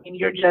Thrones. I mean,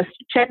 you're just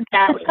checked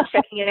out and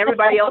checking in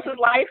everybody else's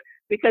life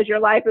because your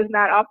life is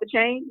not off the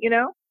chain, you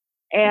know?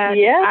 And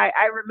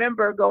I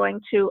remember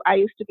I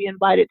used to be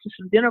invited to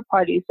some dinner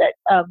parties that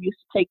used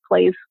to take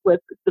place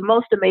with the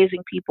most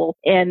amazing people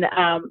in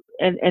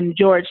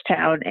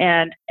Georgetown.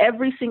 And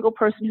every single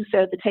person who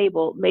sat at the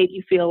table made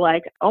you feel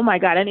like, oh my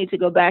God, I need to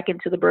go back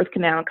into the birth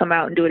canal and come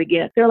out and do it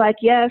again. They're like,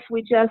 yes,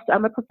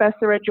 I'm a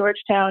professor at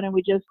Georgetown and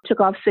we just took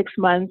off 6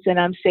 months and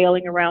I'm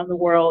sailing around the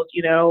world,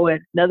 you know,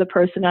 and another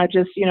person, I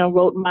just, you know,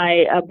 wrote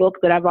my book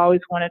that I've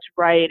always wanted to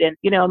write. And,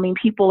 you know, I mean,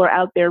 people are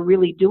out there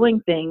really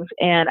doing things.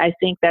 And I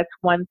think that's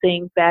one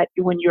thing that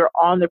when you're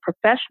on the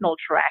professional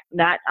track,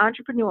 not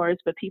entrepreneurs,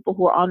 but people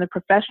who are on the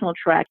professional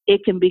track,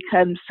 it can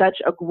become such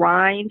a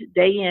grind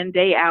day in,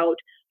 day out,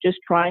 just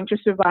trying to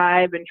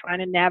survive and trying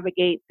to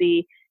navigate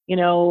the, you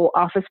know,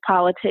 office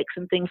politics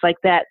and things like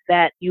that,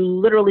 that you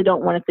literally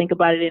don't want to think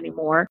about it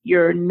anymore.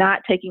 You're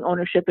not taking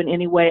ownership in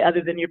any way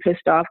other than you're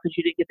pissed off because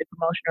you didn't get the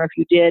promotion, or if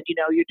you did, you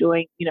know, you're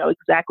doing, you know,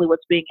 exactly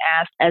what's being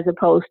asked, as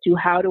opposed to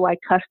how do I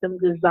custom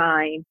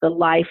design the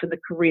life and the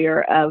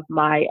career of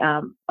my,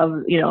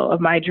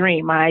 of my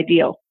dream, my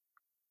ideal.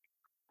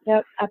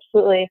 Yep,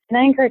 absolutely. And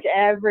I encourage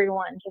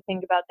everyone to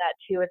think about that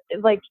too.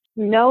 It's like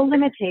no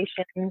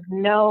limitations,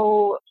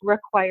 no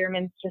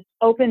requirements, just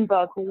open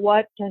book.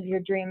 What does your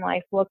dream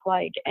life look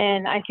like?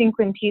 And I think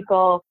when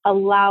people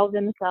allow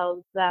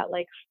themselves that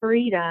like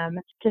freedom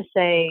to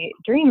say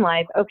dream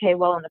life, okay,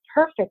 well, in the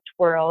perfect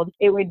world,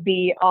 it would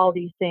be all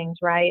these things,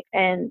 right?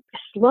 And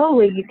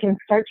slowly you can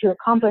start to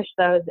accomplish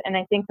those. And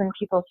I think when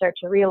people start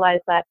to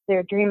realize that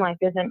their dream life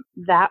isn't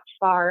that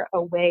far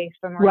away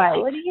from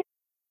reality,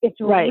 it's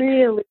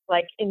really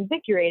like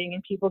invigorating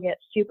and people get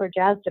super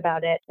jazzed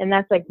about it. And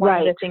that's like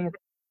one of the things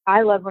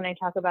I love when I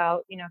talk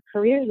about, you know,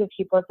 careers with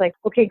people. It's like,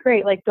 okay,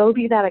 great. Like go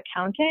be that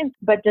accountant.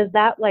 But does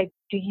that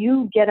do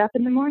you get up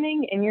in the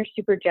morning and you're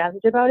super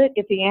jazzed about it?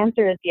 If the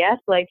answer is yes,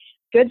 like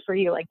good for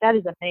you. Like that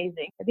is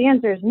amazing. If the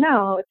answer is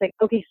no, it's like,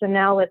 okay, so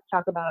now let's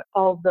talk about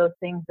all of those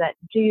things that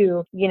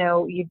do, you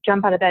know, you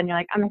jump out of bed and you're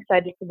like, I'm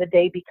excited for the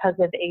day because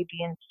of A,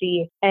 B, and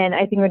C. And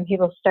I think when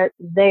people start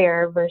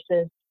there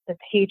versus the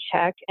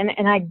paycheck,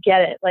 and I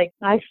get it. Like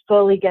I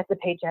fully get the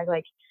paycheck.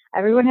 Like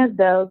everyone has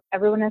bills,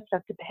 everyone has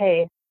stuff to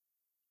pay.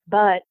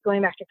 But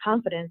going back to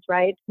confidence,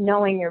 right?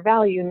 Knowing your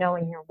value,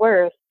 knowing your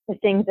worth, the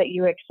things that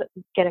you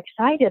get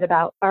excited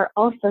about are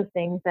also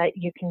things that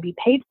you can be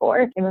paid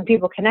for. And when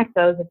people connect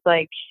those, it's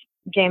like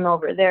game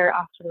over. They're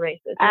off to the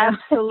races.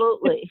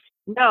 Absolutely.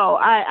 No,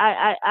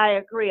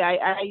 I agree.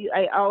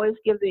 I always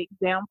give the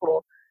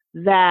example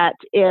that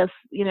if,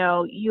 you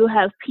know, you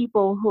have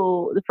people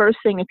who, the first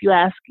thing, if you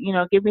ask, you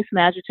know, give me some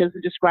adjectives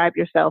to describe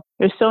yourself,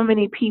 there's so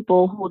many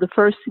people who the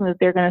first thing that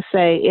they're going to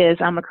say is,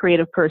 I'm a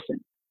creative person.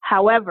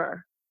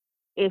 However,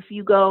 if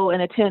you go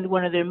and attend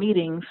one of their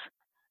meetings,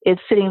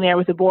 it's sitting there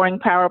with a boring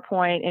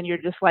PowerPoint and you're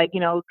just like,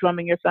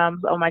 drumming your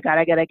thumbs. Oh my God,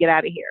 I got to get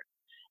out of here.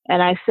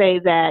 And I say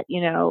that,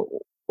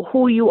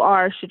 who you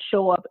are should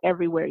show up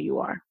everywhere you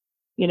are.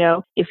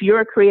 If you're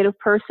a creative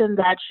person,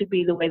 that should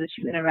be the way that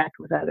you interact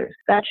with others.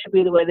 That should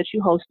be the way that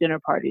you host dinner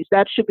parties.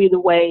 That should be the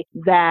way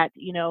that,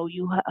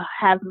 you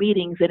have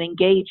meetings and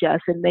engage us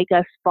and make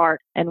us spark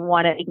and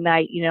want to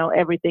ignite,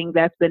 everything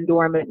that's been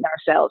dormant in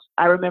ourselves.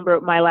 I remember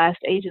my last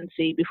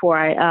agency before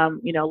I,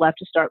 left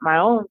to start my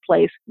own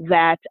place,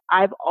 that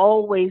I've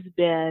always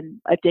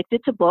been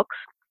addicted to books.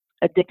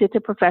 Addicted to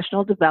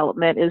professional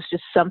development is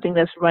just something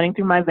that's running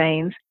through my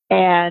veins.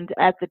 And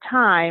at the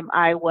time,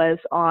 I was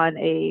on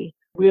a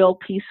real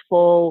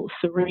peaceful,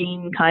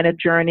 serene kind of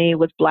journey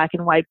with black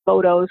and white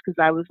photos because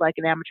I was like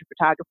an amateur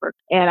photographer.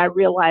 And I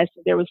realized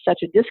that there was such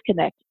a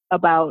disconnect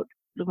about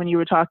when you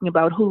were talking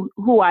about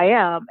who I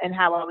am and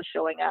how I was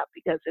showing up,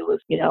 because it was,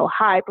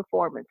 high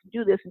performance,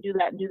 do this and do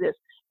that and do this.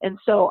 And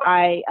so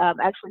I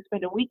actually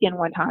spent a weekend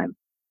one time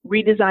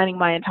redesigning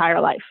my entire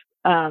life.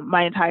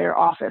 My entire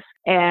office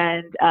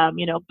and,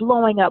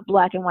 blowing up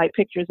black and white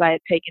pictures I had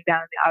taken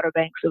down in the Outer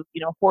Banks of,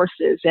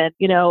 horses and,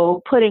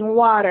 putting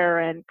water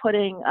and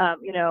putting,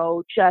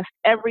 just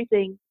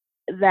everything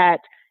that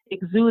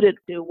exuded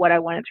to what I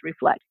wanted to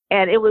reflect.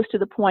 And it was to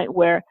the point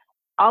where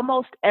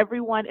almost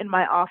everyone in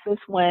my office,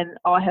 when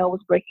all hell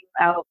was breaking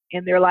out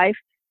in their life,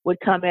 would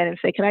come in and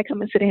say, "Can I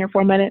come and sit in here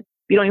for a minute?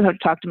 You don't even have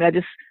to talk to me.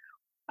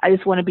 I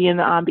just want to be in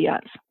the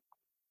ambiance."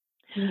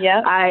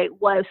 Yeah, I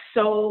was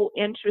so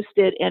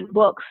interested in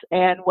books,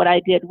 and what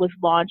I did was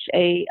launch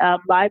a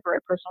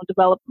personal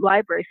development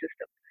library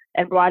system,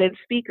 and brought in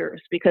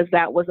speakers because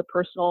that was a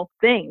personal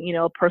thing,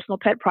 a personal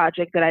pet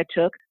project that I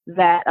took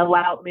that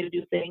allowed me to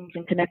do things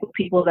and connect with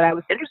people that I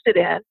was interested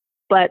in,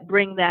 but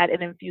bring that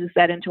and infuse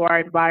that into our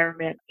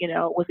environment,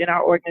 within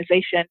our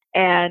organization.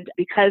 And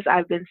because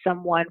I've been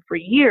someone for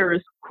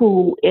years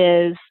who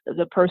is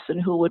the person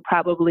who would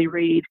probably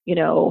read,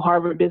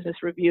 Harvard Business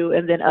Review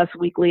and then Us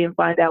Weekly and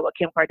find out what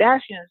Kim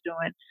Kardashian is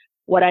doing,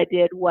 what I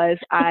did was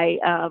I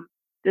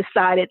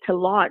decided to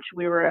launch,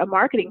 we were a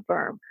marketing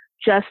firm,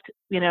 just,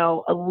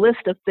 a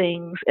list of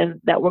things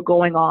that were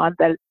going on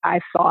that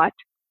I thought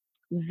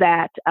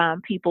that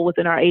people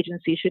within our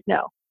agency should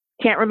know.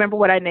 Can't remember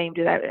what I named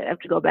it. I have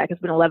to go back.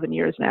 It's been 11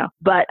 years now.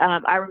 But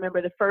I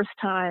remember the first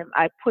time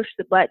I pushed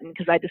the button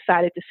because I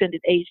decided to send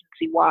it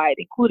agency-wide,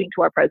 including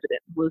to our president,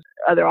 who was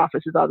other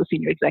offices, all the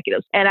senior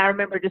executives. And I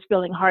remember just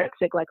feeling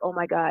heartsick, like, oh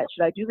my God,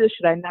 should I do this?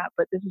 Should I not?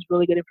 But this is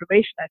really good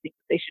information. I think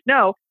they should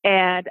know.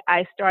 And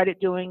I started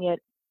doing it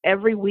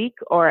every week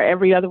or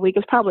every other week. It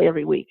was probably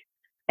every week.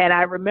 And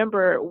I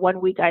remember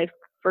one week I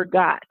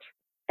forgot,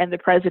 and the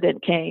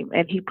president came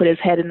and he put his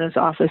head in his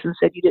office and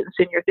said, "You didn't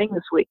send your thing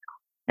this week.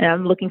 And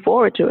I'm looking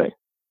forward to it,"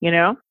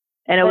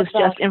 and it was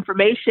just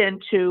information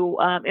to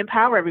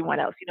empower everyone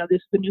else. This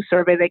is the new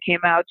survey that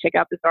came out, check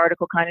out this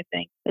article kind of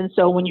thing. And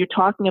so when you're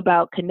talking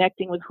about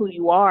connecting with who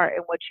you are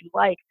and what you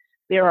like,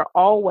 there are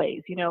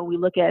always, we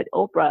look at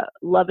Oprah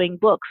loving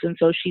books. And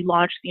so she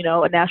launched,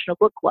 a national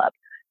book club,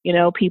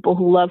 people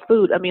who love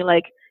food. I mean,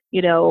 like,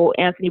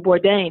 Anthony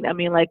Bourdain. I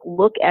mean, like,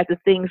 look at the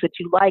things that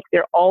you like.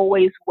 There are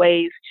always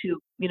ways to,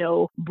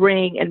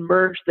 bring and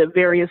merge the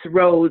various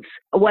roads,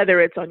 whether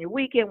it's on your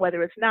weekend,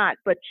 whether it's not,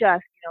 but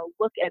just,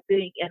 look at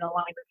being in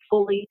alignment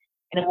fully,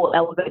 and it will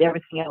elevate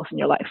everything else in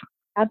your life.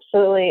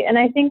 Absolutely. And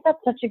I think that's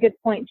such a good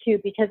point too,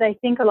 because I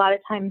think a lot of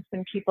times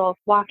when people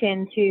walk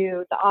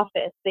into the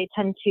office, they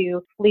tend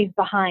to leave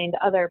behind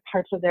other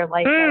parts of their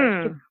life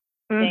and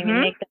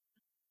make them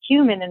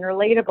human and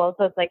relatable.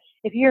 So it's like,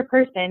 if you're a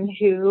person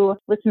who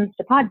listens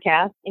to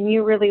podcasts and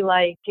you really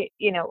like,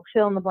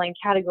 fill in the blank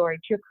category,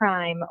 true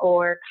crime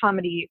or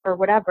comedy or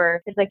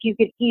whatever, it's like you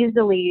could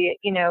easily,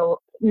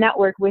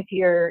 network with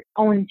your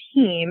own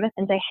team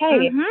and say,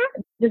 hey,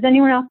 does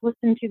anyone else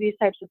listen to these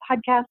types of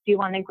podcasts? Do you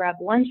want to grab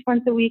lunch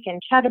once a week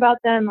and chat about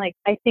them? Like,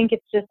 I think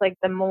it's just like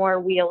the more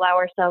we allow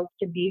ourselves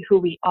to be who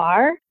we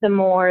are, the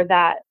more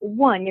that,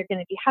 one, you're going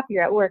to be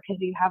happier at work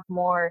because you have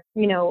more,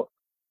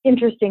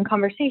 interesting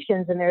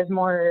conversations and there's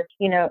more,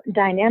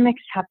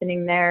 dynamics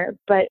happening there.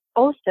 But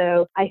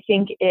also, I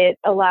think it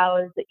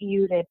allows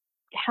you to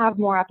have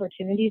more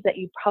opportunities that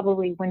you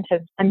probably wouldn't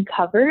have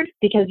uncovered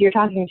because you're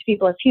talking to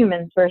people as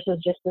humans versus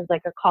just as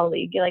like a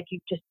colleague. Like, you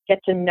just get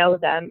to know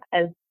them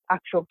as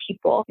actual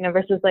people,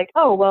 versus like,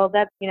 oh, well,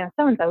 that's,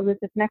 so-and-so who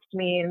sits next to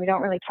me and we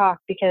don't really talk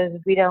because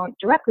we don't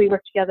directly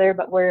work together,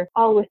 but we're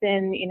all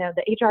within,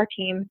 the HR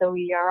team. So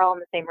we are all in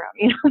the same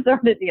room,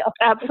 sort of deal.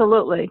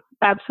 Absolutely.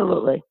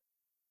 Absolutely.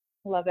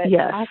 Love it.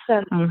 Yes.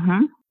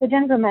 Awesome. So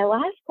Jennifer, my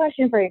last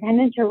question for you,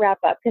 kind of to wrap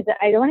up, because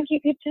I don't want to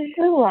keep you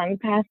too long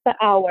past the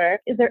hour.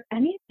 Is there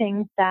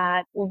anything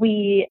that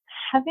we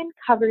haven't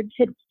covered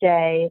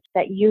today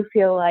that you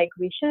feel like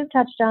we should have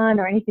touched on,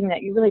 or anything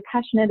that you're really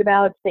passionate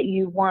about that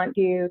you want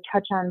to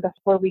touch on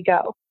before we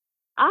go?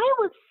 I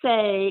would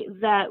say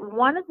that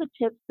one of the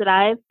tips that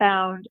I've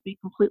found to be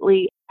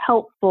completely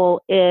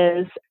helpful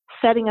is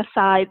setting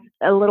aside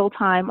a little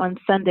time on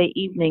Sunday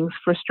evenings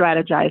for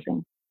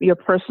strategizing your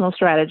personal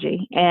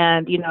strategy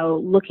and,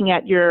 looking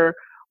at your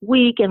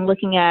week and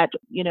looking at,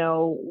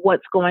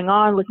 what's going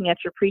on, looking at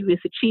your previous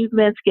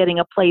achievements, getting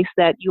a place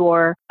that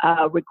you're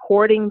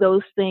recording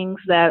those things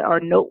that are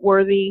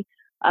noteworthy,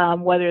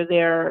 whether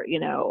they're,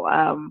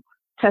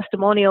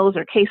 testimonials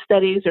or case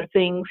studies or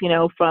things,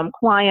 from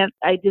clients.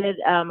 I did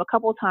a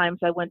couple of times.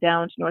 I went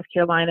down to North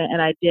Carolina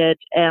and I did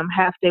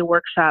half-day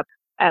workshops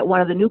at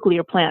one of the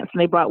nuclear plants, and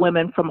they brought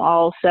women from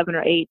all 7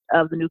 or 8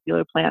 of the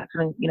nuclear plants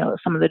and,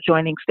 some of the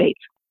joining states.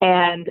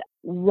 And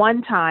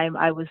one time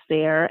I was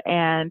there,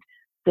 and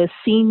the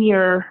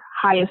senior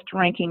highest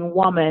ranking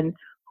woman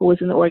who was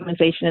in the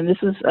organization, and this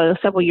is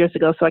several years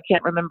ago, so I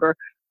can't remember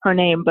her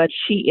name, but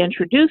she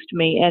introduced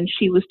me, and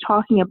she was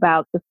talking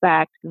about the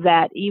fact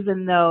that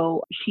even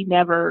though she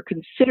never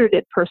considered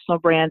it personal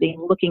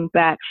branding, looking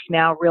back, she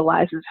now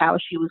realizes how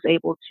she was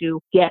able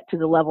to get to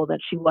the level that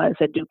she was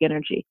at Duke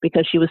Energy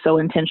because she was so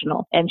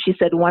intentional. And she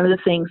said one of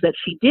the things that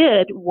she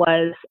did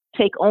was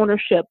take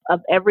ownership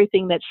of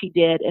everything that she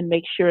did and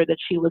make sure that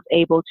she was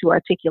able to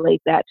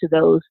articulate that to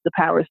the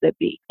powers that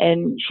be.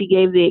 And she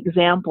gave the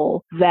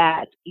example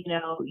that,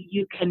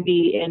 you can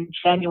be in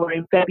January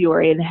and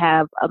February and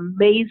have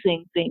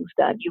amazing things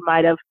done. You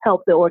might have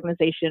helped the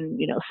organization,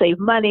 save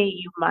money.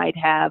 You might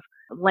have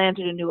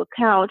landed a new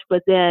account,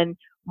 but then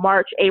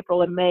March,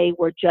 April, and May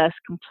were just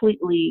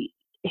completely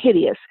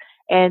hideous.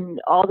 And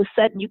all of a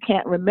sudden you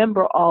can't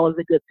remember all of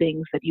the good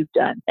things that you've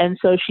done. And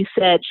so she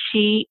said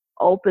she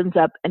opens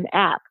up an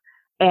app,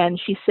 and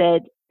she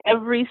said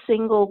every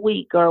single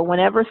week or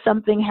whenever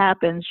something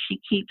happens, she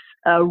keeps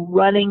a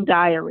running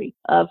diary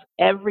of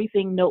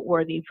everything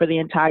noteworthy for the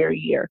entire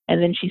year. And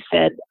then she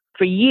said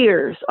for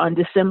years on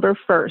December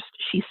 1st,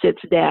 she sits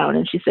down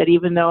and she said,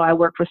 even though I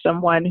work for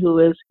someone who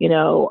is,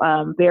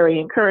 very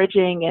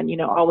encouraging and,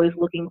 always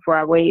looking for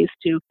our ways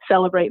to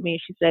celebrate me,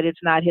 she said it's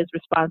not his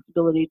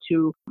responsibility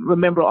to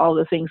remember all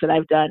the things that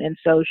I've done. And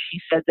so she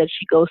said that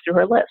she goes through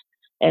her list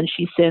and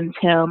she sends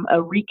him a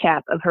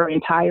recap of her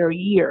entire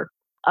year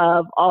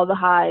of all the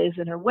highs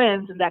and her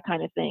wins and that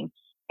kind of thing.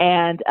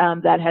 And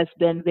that has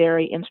been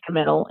very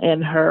instrumental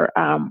in her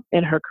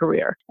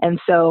career. And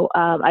so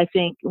I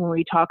think when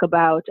we talk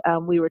about,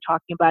 we were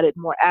talking about it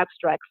in more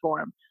abstract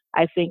form.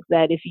 I think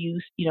that if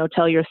you,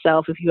 tell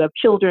yourself, if you have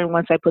children,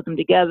 once I put them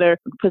together,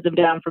 put them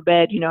down for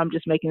bed, I'm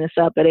just making this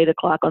up at 8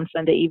 o'clock on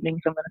Sunday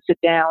evenings, I'm going to sit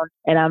down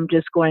and I'm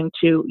just going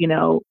to,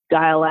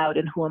 dial out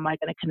and who am I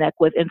going to connect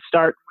with and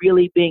start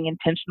really being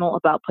intentional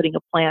about putting a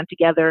plan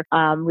together,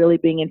 really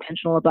being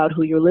intentional about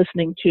who you're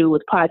listening to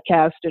with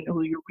podcasts and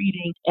who you're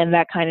reading and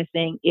that kind of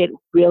thing. It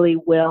really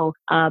will,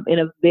 in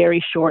a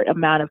very short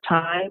amount of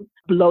time,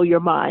 blow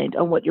your mind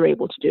on what you're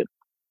able to do.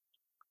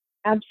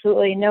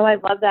 Absolutely. No, I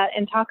love that.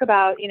 And talk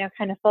about,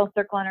 kind of full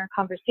circle in our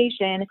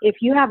conversation. If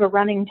you have a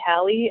running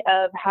tally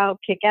of how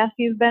kick-ass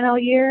you've been all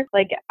year,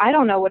 I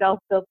don't know what else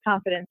builds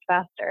confidence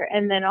faster.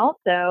 And then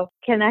also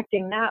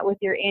connecting that with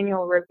your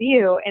annual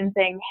review and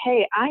saying,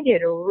 hey, I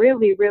did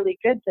really, really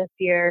good this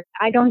year.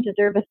 I don't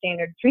deserve a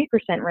standard 3%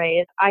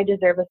 raise. I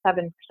deserve a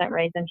 7%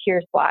 raise. And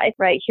here's why,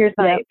 right? Here's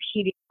my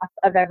PDF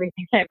of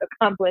everything I've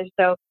accomplished.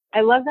 So I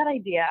love that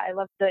idea. I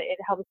love that it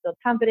helps build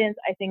confidence.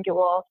 I think it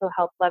will also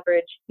help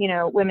leverage,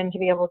 women to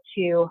be able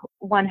to,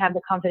 one, have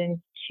the confidence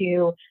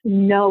to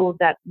know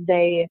that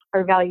they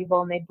are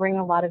valuable and they bring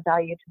a lot of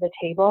value to the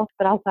table,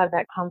 but also have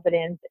that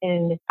confidence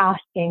in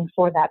asking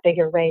for that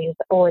bigger raise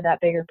or that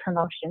bigger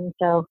promotion.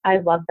 So I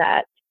love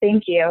that.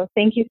 Thank you.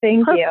 Thank you.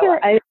 Thank you.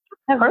 I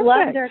have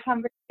loved our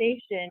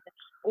conversation.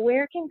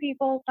 Where can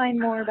people find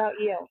more about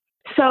you?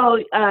 So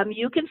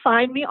you can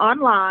find me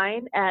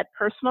online at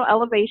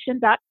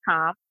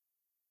personalelevation.com.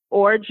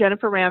 or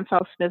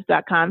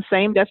jenniferransolphsmith.com,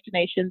 same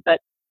destination, but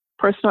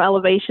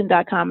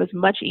personalelevation.com is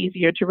much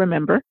easier to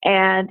remember.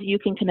 And you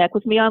can connect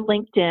with me on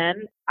LinkedIn.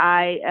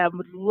 I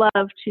would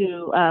love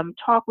to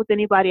talk with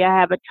anybody. I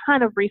have a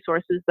ton of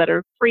resources that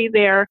are free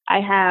there. I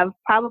have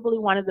probably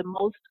one of the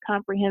most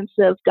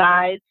comprehensive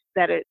guides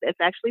it's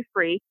actually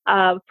free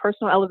of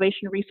personal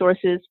elevation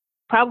resources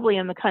probably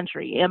in the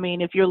country. I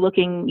mean, if you're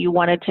looking, you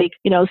want to take,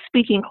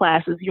 speaking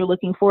classes, you're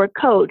looking for a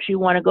coach, you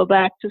want to go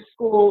back to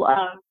school,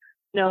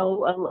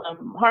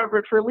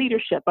 Harvard for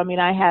leadership. I mean,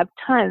 I have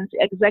tons,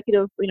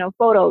 executive,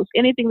 photos,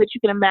 anything that you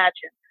can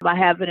imagine. I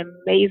have an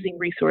amazing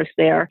resource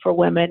there for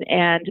women.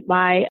 And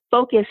my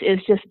focus is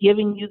just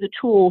giving you the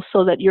tools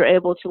so that you're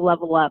able to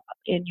level up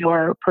in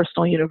your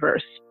personal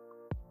universe.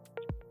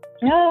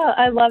 Yeah,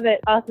 I love it.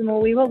 Awesome.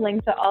 Well, we will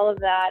link to all of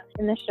that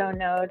in the show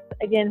notes.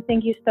 Again,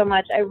 thank you so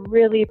much. I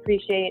really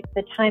appreciate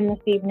the time this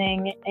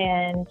evening,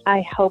 and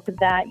I hope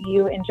that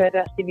you enjoy the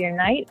rest of your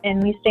night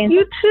and we stay in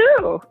touch. You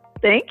too.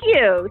 Thank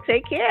you.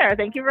 Take care.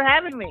 Thank you for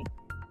having me.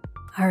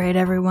 All right,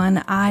 everyone.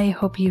 I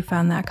hope you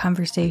found that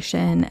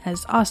conversation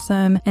as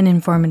awesome and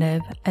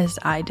informative as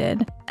I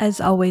did.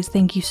 As always,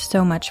 thank you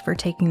so much for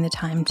taking the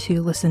time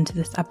to listen to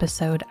this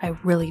episode. I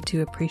really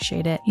do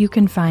appreciate it. You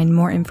can find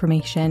more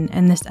information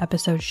in this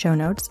episode's show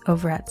notes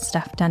over at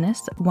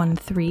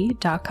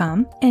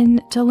stephdennis13.com.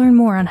 And to learn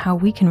more on how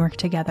we can work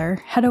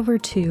together, head over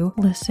to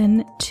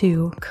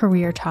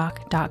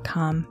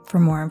listentocareertalk.com for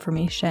more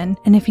information.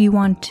 And if you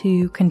want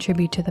to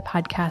contribute to the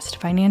podcast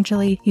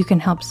financially, you can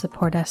help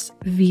support us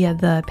via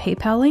the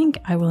PayPal link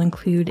I will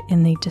include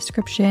in the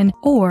description,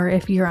 or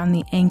if you're on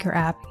the Anchor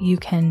app, you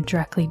can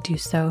directly do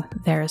so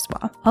there as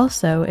well.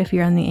 Also, if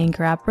you're on the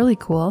Anchor app, really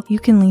cool, you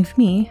can leave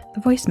me a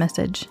voice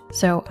message.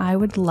 So I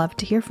would love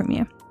to hear from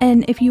you.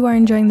 And if you are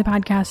enjoying the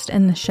podcast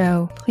and the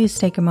show, please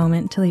take a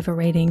moment to leave a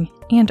rating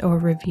and or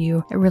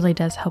review. It really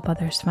does help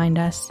others find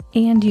us.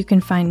 And you can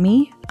find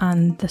me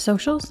on the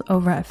socials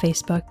over at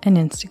Facebook and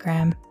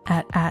Instagram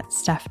at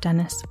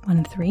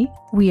StephDennis13.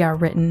 We are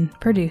written,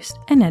 produced,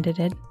 and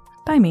edited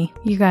by me.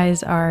 You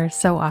guys are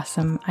so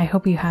awesome. I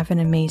hope you have an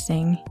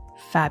amazing,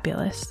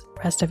 fabulous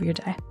rest of your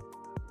day.